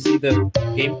everyone see the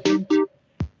game pin?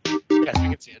 Yes, we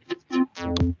can see it.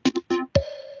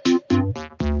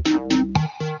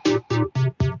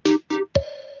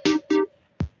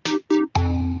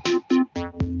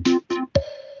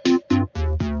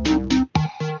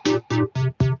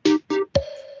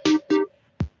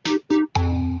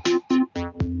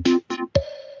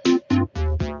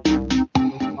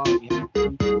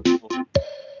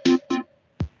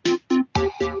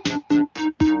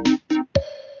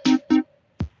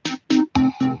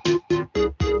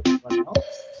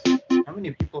 How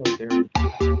many people are there?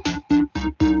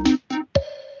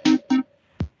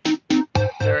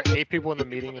 There are 8 people in the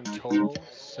meeting in total,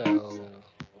 so 4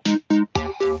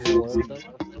 of them.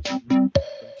 1,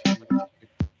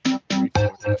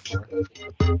 2, 3,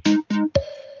 4.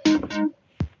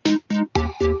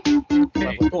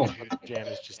 Yeah, 4. Level of Cool. computer jam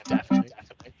is just deafening.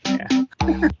 Yeah.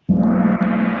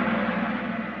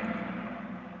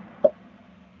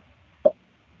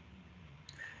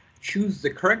 Choose the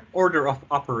correct order of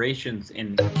operations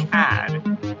in CAD.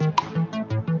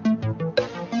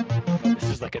 This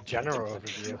is like a general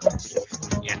overview.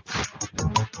 Yeah.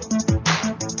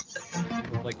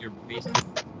 Like your basic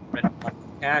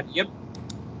CAD. Yep.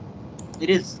 It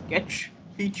is sketch,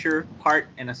 feature, part,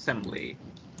 and assembly.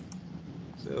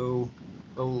 So,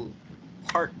 well,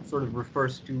 part sort of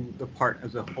refers to the part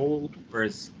as a whole,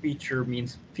 whereas feature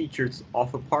means features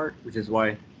of a part, which is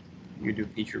why you do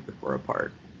feature before a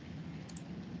part.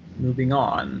 Moving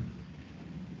on.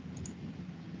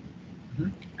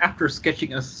 After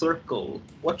sketching a circle,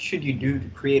 what should you do to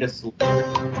create a cylinder?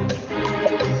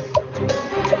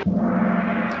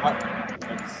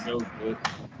 That's so good.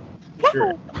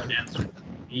 Sure, I'm gonna answer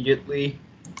immediately.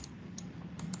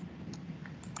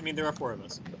 I mean, there are 4 of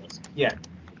us. Yeah.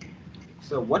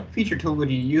 So what feature tool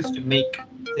would you use to make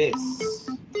this?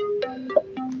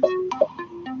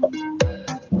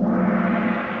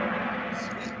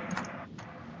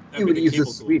 You would use a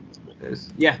sweep.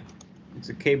 Yeah, it's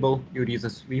a cable. You would use a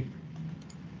sweep.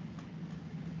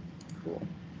 Cool.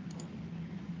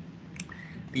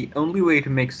 The only way to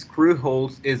make screw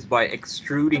holes is by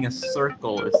extruding a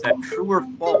circle. Is that true or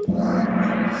false?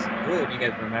 That's good. You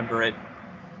guys remember it.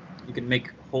 You can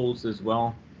make holes as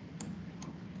well.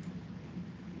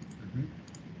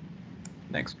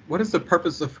 Next, what is the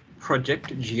purpose of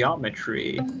project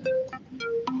geometry?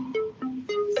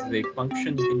 This is a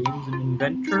function you can use in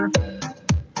Inventor.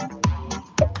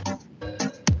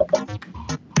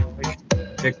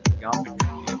 Project geometry.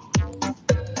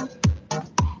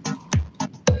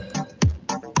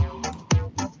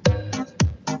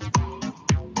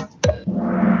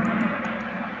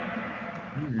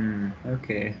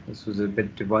 Okay, this was a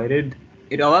bit divided.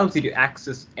 It allows you to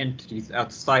access entities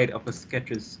outside of a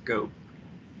sketch's scope.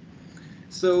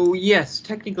 So yes,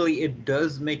 technically it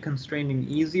does make constraining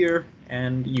easier,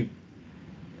 and you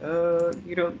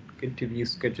don't get to view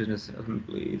sketches in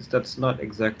assemblies. That's not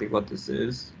exactly what this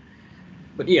is.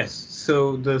 But yes,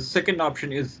 so the second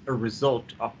option is a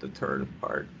result of the third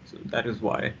part. So that is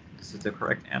why this is the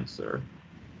correct answer.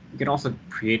 You can also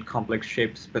create complex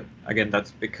shapes, but again,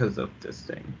 that's because of this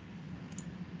thing.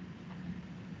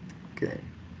 Okay.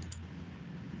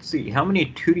 Let's see, how many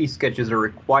 2D sketches are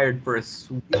required for a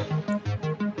sweep?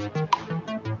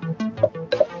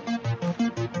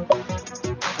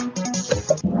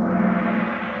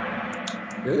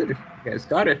 Good, you guys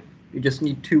got it. You just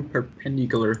need 2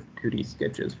 perpendicular 2D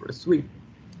sketches for a sweep.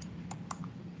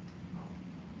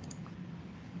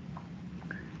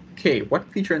 Okay, what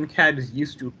feature in CAD is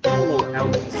used to hollow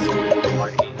out the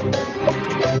body?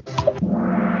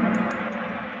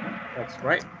 That's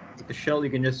right. With the shell, you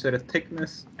can just set a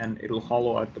thickness and it'll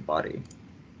hollow out the body.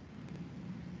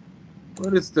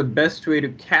 What is the best way to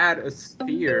CAD a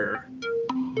sphere?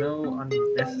 No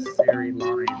unnecessary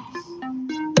lines.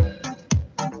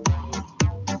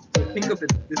 So think of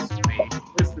it this way.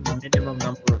 What is the minimum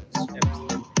number of steps you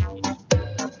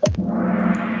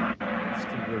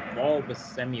need to revolve a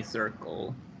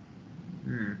semicircle?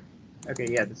 Okay,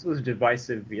 yeah, this was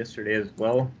divisive yesterday as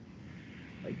well.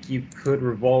 Like, you could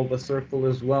revolve a circle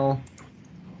as well.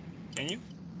 Can you?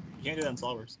 You can't do that in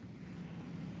SolidWorks.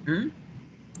 Hmm?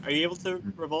 Are you able to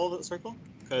revolve a circle?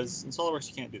 Because in SolidWorks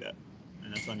you can't do that,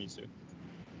 and that's what I'm used to.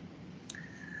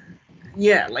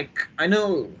 Yeah, like, I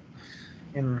know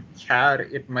in CAD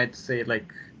it might say,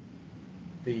 like,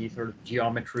 the sort of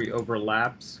geometry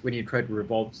overlaps when you try to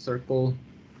revolve a circle.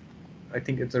 I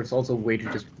think there's also a way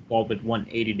to just revolve it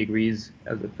 180 degrees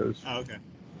as opposed to okay.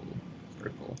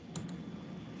 circle.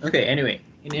 Okay, anyway,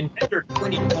 in Inventor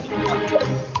 2021,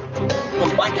 the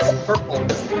line is purple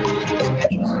because the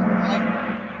sketches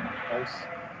false.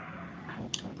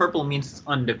 Purple means it's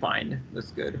undefined.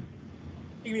 That's good.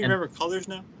 You can remember colors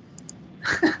now?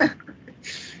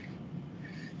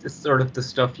 Just sort of the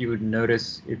stuff you would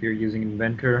notice if you're using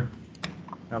Inventor.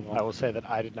 I will say that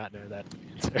I did not know that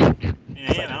Yeah,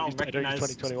 answer. I don't recognize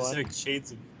 2021. specific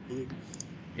shades of blue.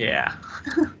 Yeah.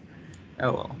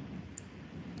 Oh well.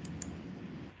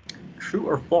 True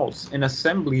or false? In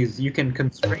assemblies, you can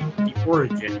constrain the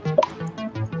origin.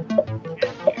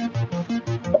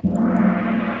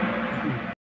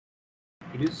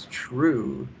 It is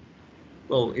true.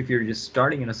 Well, if you're just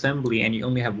starting an assembly and you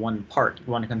only have one part,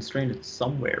 you want to constrain it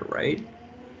somewhere, right?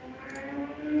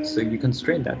 So you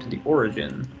constrain that to the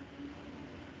origin.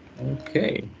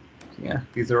 Okay. Yeah,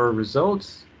 these are our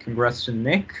results. Congrats to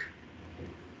Nick.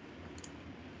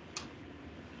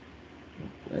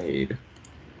 Played.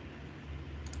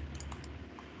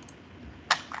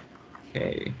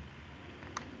 Okay.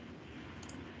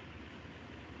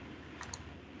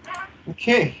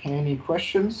 Okay, any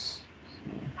questions?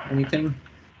 Anything?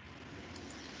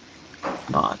 If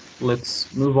not,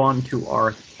 let's move on to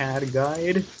our CAD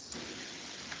guide.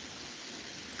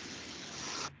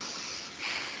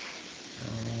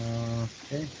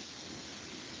 Okay.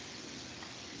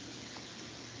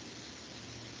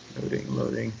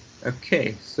 Loading.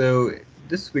 Okay, so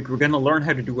this week we're going to learn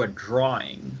how to do a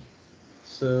drawing.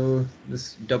 So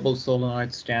this double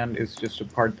solenoid stand is just a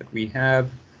part that we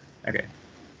have. Okay.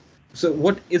 So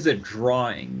what is a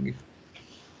drawing?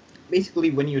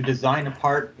 Basically, when you design a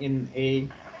part in a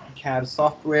CAD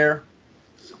software,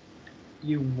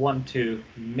 you want to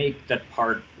make that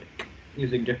part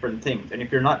using different things. And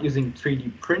if you're not using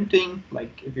 3D printing,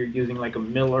 like if you're using like a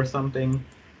mill or something,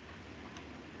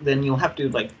 then you'll have to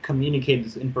like communicate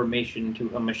this information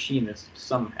to a machinist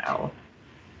somehow.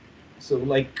 So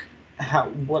like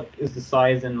what is the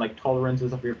size and like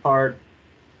tolerances of your part?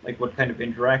 Like what kind of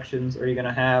interactions are you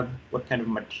gonna have? What kind of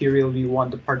material do you want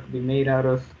the part to be made out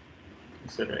of?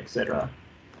 Etc. etc.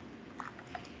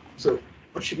 So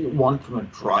what should you want from a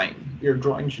drawing? Your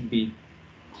drawing should be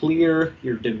clear,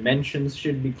 your dimensions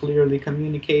should be clearly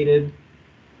communicated,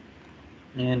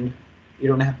 and you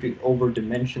don't have to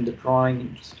over-dimension the drawing. You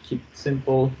just keep it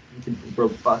simple, you can be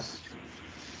robust.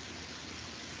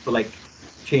 So like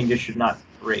changes should not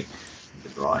break the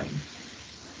drawing.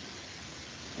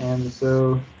 And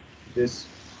so this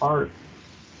part,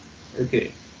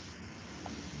 okay.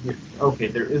 Okay,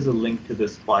 there is a link to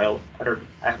this file. I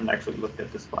haven't actually looked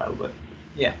at this file, but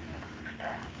yeah.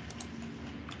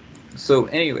 So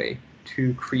anyway,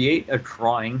 to create a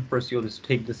drawing, first you'll just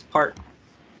take this part.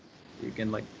 You can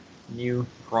like new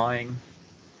drawing,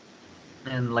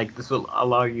 and like this will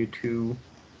allow you to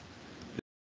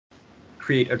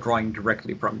create a drawing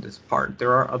directly from this part.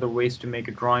 There are other ways to make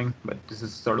a drawing, but this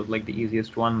is sort of like the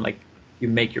easiest one. Like you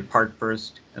make your part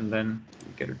first, and then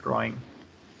you get a drawing.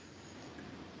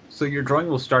 So your drawing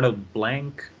will start out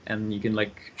blank, and you can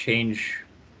like change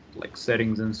like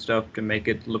settings and stuff to make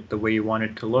it look the way you want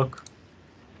it to look.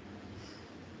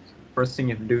 First thing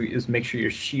you have to do is make sure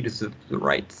your sheet is of the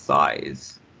right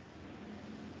size.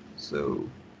 So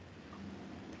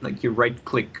like you right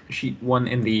click sheet 1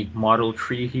 in the model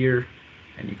tree here,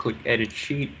 and you click edit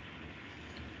sheet,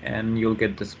 and you'll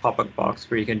get this pop-up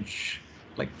box where you can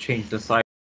like change the size.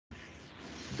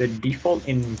 The default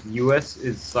in US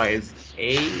is size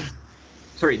A.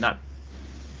 Sorry, not.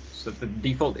 So the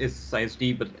default is size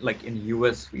D, but like in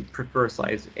US we prefer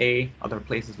size A. Other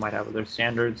places might have other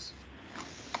standards.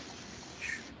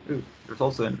 Ooh, there's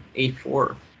also an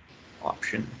A4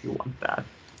 option if you want that.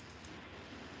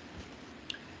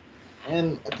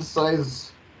 And at the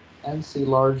size NC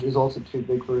large is also too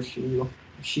big for a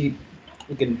sheet.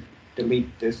 You can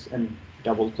delete this and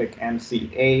double click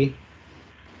NCA.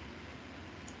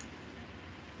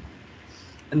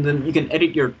 And then you can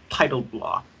edit your title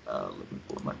block. Let me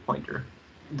pull my pointer.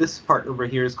 This part over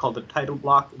here is called the title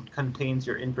block. It contains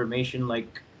your information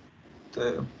like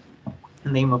the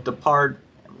name of the part,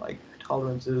 and like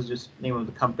tolerances, just name of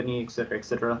the company, etc.,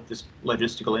 etc. Just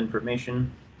logistical information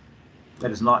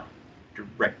that is not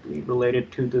directly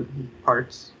related to the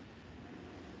parts.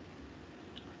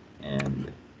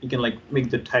 And you can like make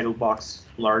the title box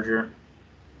larger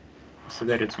so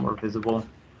that it's more visible.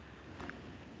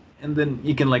 And then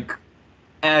you can like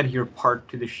add your part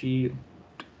to the sheet.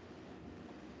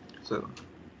 So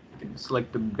you can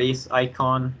select the base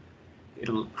icon.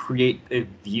 It'll create a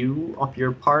view of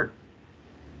your part.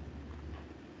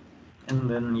 And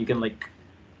then you can like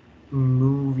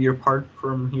move your part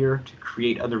from here to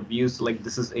create other views. So, like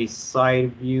this is a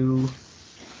side view.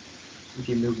 If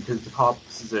you move it to the top,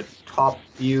 this is a top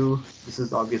view. This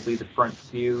is obviously the front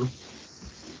view.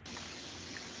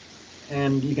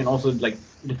 And you can also like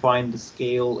define the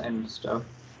scale and stuff.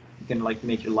 You can like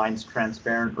make your lines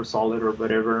transparent or solid or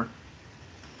whatever.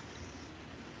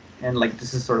 And like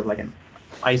this is sort of like an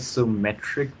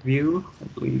isometric view, I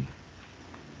believe.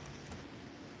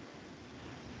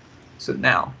 So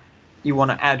now you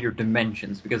want to add your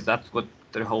dimensions, because that's what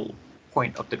the whole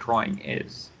point of the drawing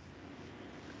is.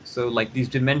 So like these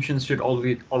dimensions should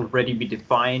already be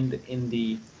defined in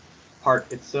the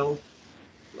part itself,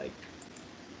 like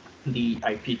the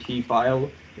IPT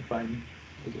file, if I'm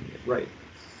getting it right.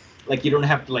 Like you don't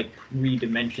have to like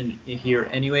redimension it here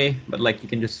anyway, but like you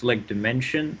can just select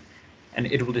dimension and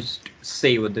it will just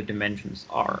say what the dimensions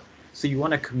are. So you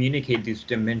want to communicate these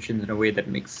dimensions in a way that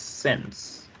makes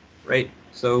sense, right?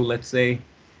 So let's say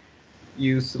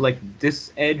you select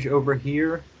this edge over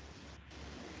here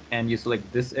and you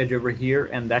select this edge over here,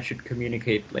 and that should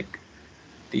communicate like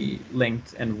the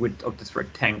length and width of this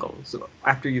rectangle. So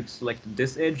after you've selected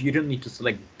this edge, you don't need to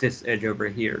select this edge over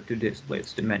here to display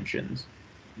its dimensions,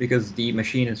 because the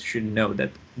machinist should know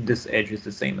that this edge is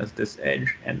the same as this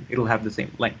edge and it'll have the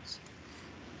same lengths.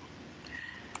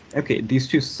 Okay, these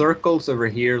two circles over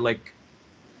here, like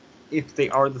if they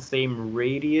are the same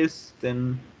radius,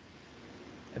 then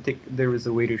I think there is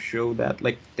a way to show that,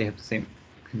 like they have the same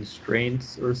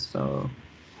constraints or so.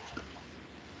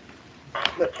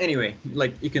 But anyway,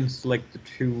 like you can select the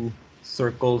two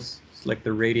circles, select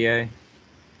the radii,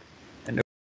 and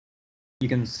you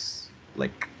can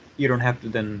like you don't have to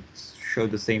then show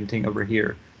the same thing over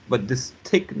here. But this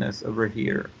thickness over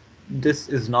here, this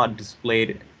is not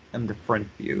displayed in the front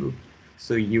view,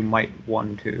 so you might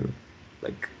want to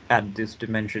like add this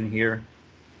dimension here.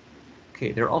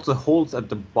 Okay, there are also holes at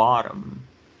the bottom,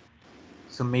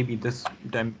 so maybe this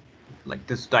like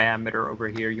this diameter over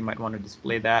here, you might want to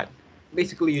display that.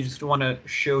 Basically, you just want to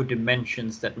show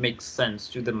dimensions that make sense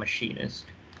to the machinist,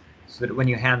 so that when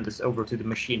you hand this over to the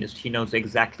machinist, he knows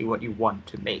exactly what you want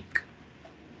to make.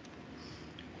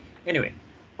 Anyway,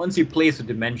 once you place a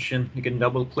dimension, you can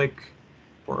double click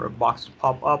for a box to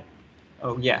pop up.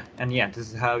 Oh yeah, and yeah,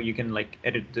 this is how you can like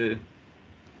edit the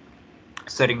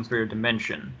settings for your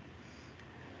dimension.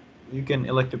 You can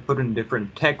elect to put in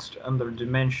different text under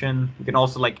dimension. You can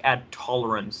also like add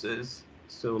tolerances.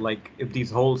 So like if these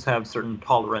holes have certain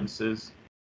tolerances,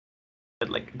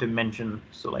 like dimension,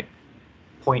 so like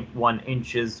 0.1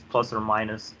 inches plus or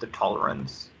minus the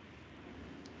tolerance.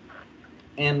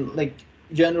 And like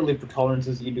generally for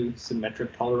tolerances, you do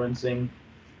symmetric tolerancing.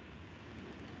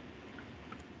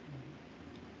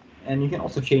 And you can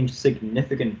also change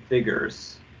significant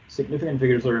figures. Significant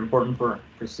figures are important for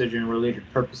precision-related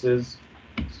purposes.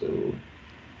 So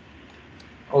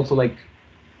also like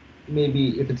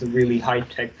maybe if it's a really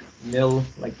high-tech mill,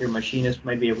 like your machinist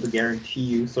might be able to guarantee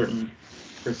you certain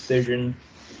precision.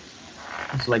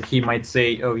 So like he might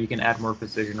say, oh, you can add more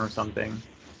precision or something.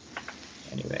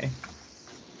 Anyway,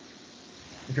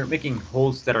 if you're making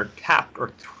holes that are tapped or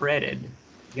threaded,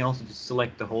 you can also just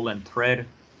select the hole and thread.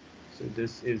 So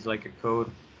this is like a code.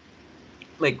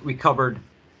 Like we covered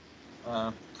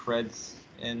threads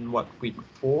in what, week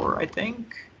 4, I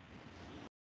think.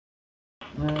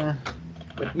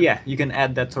 But yeah, you can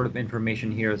add that sort of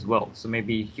information here as well. So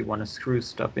maybe you want to screw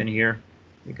stuff in here,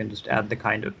 you can just add the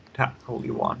kind of tap hole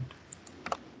you want.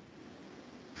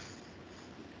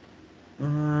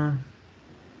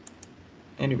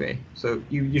 Anyway, so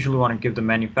you usually want to give the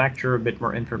manufacturer a bit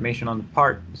more information on the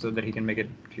part so that he can make it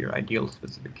to your ideal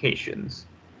specifications.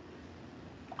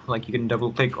 Like you can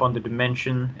double click on the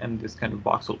dimension and this kind of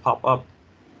box will pop up.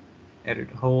 Edit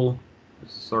hole.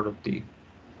 This is sort of the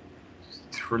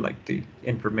for like the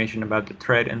information about the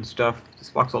thread and stuff. This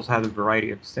box also has a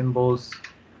variety of symbols.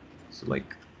 So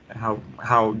like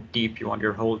how deep you want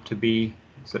your hole to be,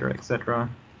 etc., etc.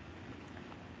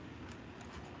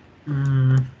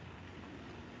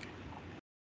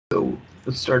 So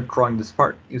let's start drawing this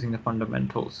part using the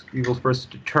fundamentals. We will first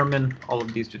determine all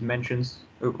of these dimensions.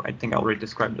 Oh, I think I already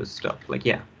described this stuff. Like,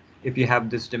 yeah, if you have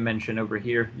this dimension over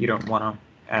here, you don't want to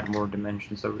add more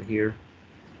dimensions over here.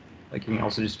 Like you can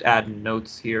also just add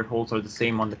notes here. Holes are the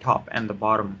same on the top and the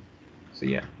bottom. So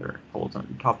yeah, there are holes on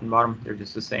the top and bottom. They're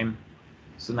just the same.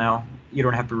 So now you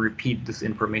don't have to repeat this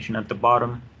information at the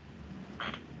bottom.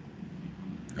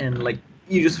 And like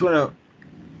you just want to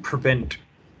prevent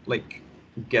like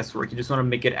guesswork. You just want to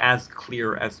make it as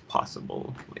clear as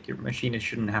possible. Like your machinist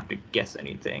shouldn't have to guess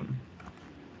anything.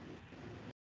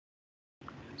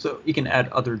 So you can add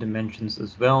other dimensions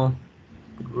as well.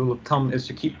 The rule of thumb is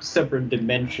to keep separate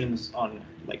dimensions on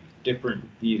like different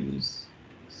views.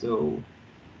 So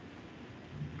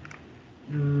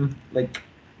like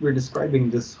we're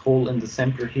describing this hole in the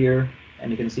center here,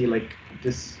 and you can see like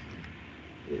this,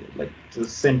 like the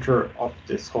center of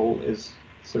this hole is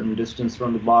a certain distance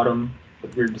from the bottom,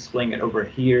 but we're displaying it over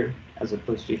here as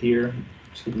opposed to here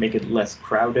to make it less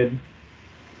crowded.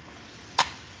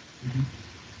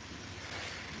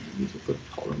 Use a put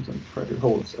tolerance on threaded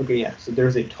holes. Okay, yeah, so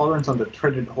there's a tolerance on the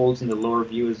threaded holes in the lower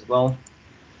view as well.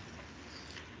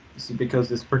 This is because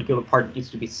this particular part needs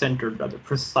to be centered rather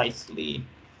precisely.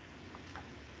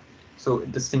 So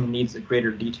this thing needs a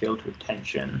greater detail to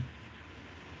attention.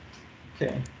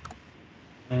 Okay.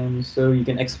 And so you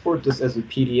can export this as a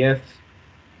PDF.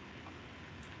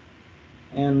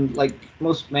 And like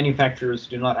most manufacturers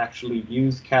do not actually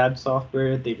use CAD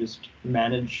software, they just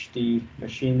manage the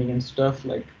machining and stuff.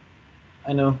 Like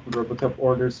I know RoboCup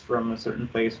orders from a certain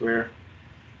place where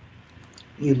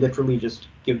you literally just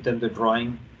give them the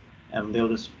drawing and they'll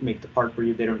just make the part for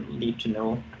you. They don't need to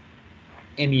know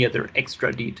any other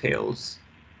extra details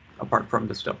apart from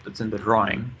the stuff that's in the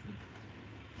drawing.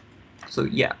 So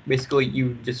yeah, basically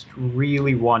you just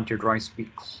really want your drawings to be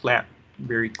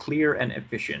very clear and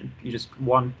efficient. You just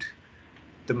want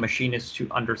the machinist to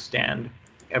understand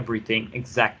everything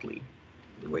exactly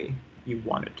the way you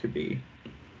want it to be.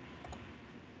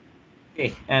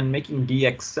 Okay, and making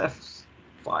DXF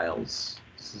files.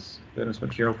 This is bonus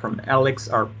material from Alex,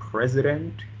 our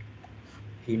president.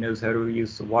 He knows how to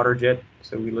use the water jet,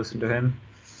 so we listen to him.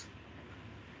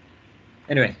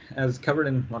 Anyway, as covered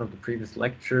in one of the previous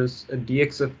lectures, a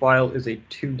DXF file is a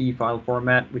 2D file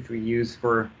format which we use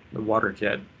for the water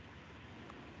jet.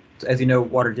 So as you know,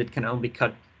 water jet can only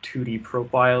cut 2D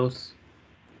profiles,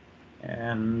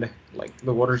 and like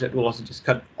the water jet will also just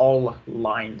cut all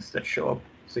lines that show up.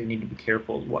 So you need to be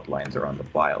careful what lines are on the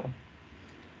file.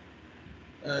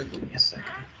 Give me a second.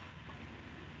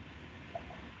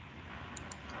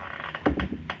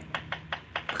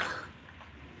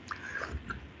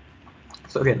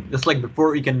 So again, just like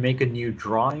before, you can make a new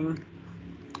drawing,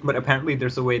 but apparently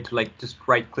there's a way to like just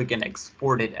right click and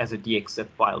export it as a DXF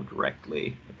file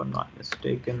directly, if I'm not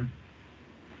mistaken.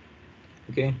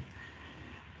 Okay.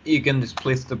 You can just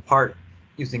place the part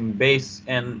using base,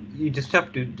 and you just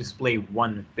have to display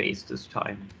one face this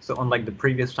time. So unlike the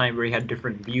previous time where you had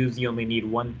different views, you only need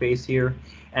one face here.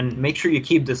 And make sure you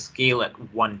keep the scale at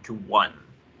 1:1,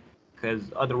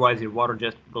 because otherwise your water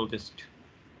jet will just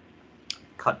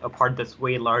cut a part that's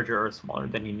way larger or smaller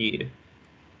than you need.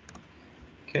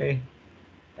 Okay,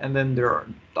 and then there are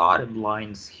dotted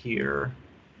lines here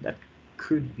that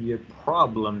could be a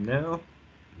problem, no?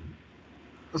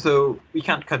 So we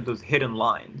can't cut those hidden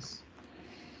lines.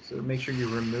 So make sure you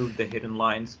remove the hidden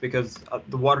lines, because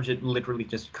the water jet literally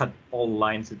just cut all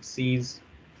lines it sees.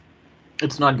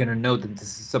 It's not going to know that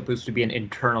this is supposed to be an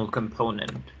internal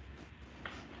component.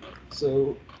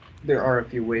 So there are a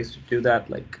few ways to do that,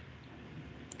 like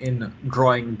in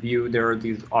drawing view, there are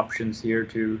these options here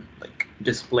to like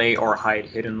display or hide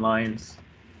hidden lines.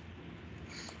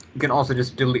 You can also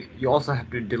just delete, you also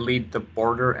have to delete the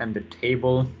border and the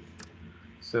table.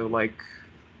 So like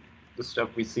the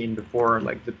stuff we've seen before,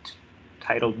 like the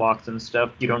title box and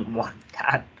stuff, you don't want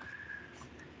that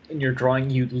in your drawing.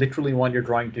 You literally want your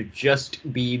drawing to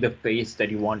just be the face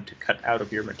that you want to cut out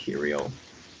of your material.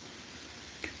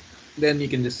 Then you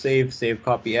can just save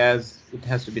copy as. It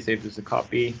has to be saved as a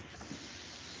copy.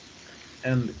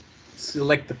 And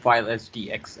select the file as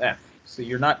DXF. So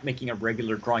you're not making a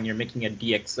regular drawing, you're making a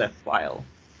DXF file.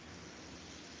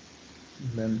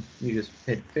 And then you just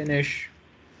hit finish.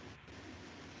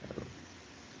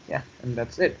 Yeah, and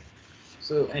that's it.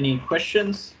 So any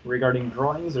questions regarding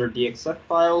drawings or DXF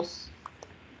files?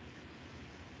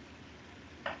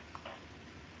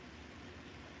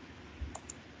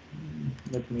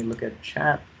 Let me look at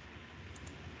chat.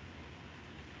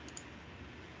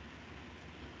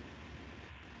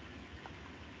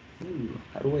 Ooh,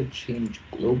 how do I change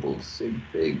global sig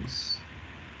figs?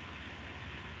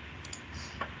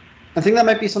 I think that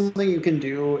might be something you can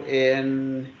do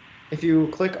if you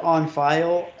click on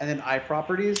File and then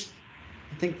iProperties.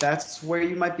 I think that's where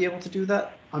you might be able to do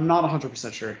that. I'm not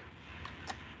 100% sure.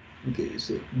 Okay,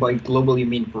 so by global you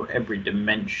mean for every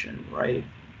dimension, right?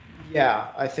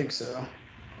 Yeah, I think so.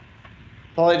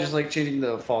 Probably just like changing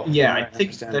the font. Yeah, I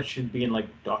think that should be in like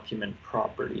document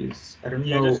properties. I don't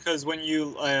know. Yeah, just because when you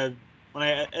when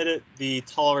I edit the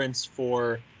tolerance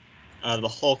for the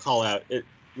whole callout, it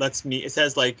lets me. It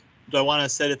says like, do I want to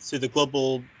set it to the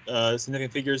global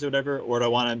significant figures or whatever, or do I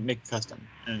want to make custom?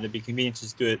 And it'd be convenient to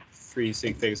just do it 3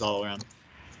 sig figs all around.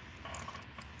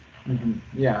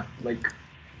 Yeah, like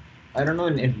I don't know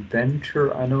in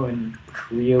Inventor. I know in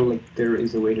Creo, like there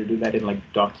is a way to do that in like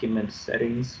document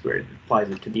settings where it applies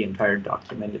it to the entire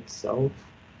document itself.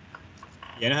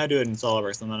 Yeah, I know how to do it in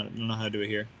SolidWorks. I don't know how to do it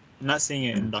here. I'm not seeing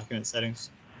it in document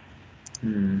settings.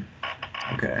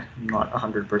 Okay, I'm not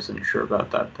 100% sure about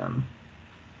that then.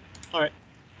 All right.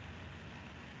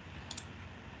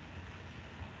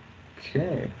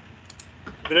 Okay.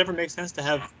 Would it ever make sense to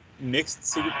have mixed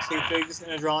sig figs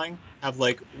in a drawing? Have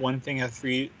like one thing have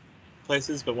 3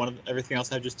 places, but everything else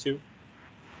have just 2?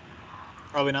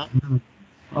 Probably not.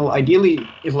 Well, ideally,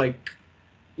 if like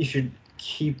you should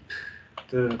keep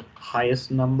the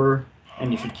highest number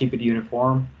and you should keep it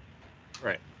uniform.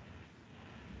 Right.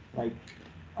 Like,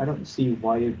 I don't see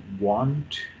why you'd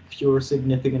want fewer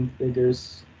significant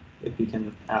figures if you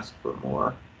can ask for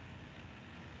more.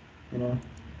 You know?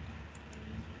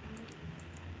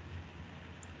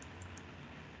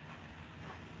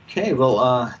 Okay,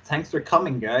 well, thanks for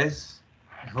coming, guys.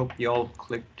 I hope you all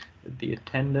clicked the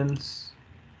attendance.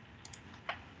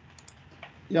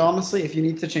 Yeah, honestly, if you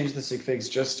need to change the sig figs,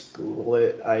 just Google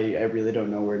it. I really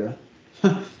don't know where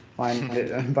to find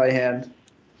it by hand.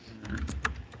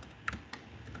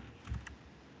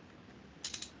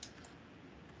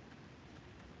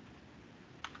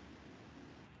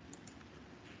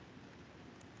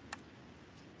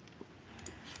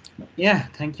 Yeah,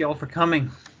 thank you all for coming.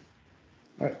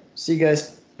 All right, see you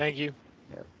guys. Thank you.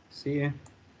 Yep. See you.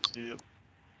 Yep.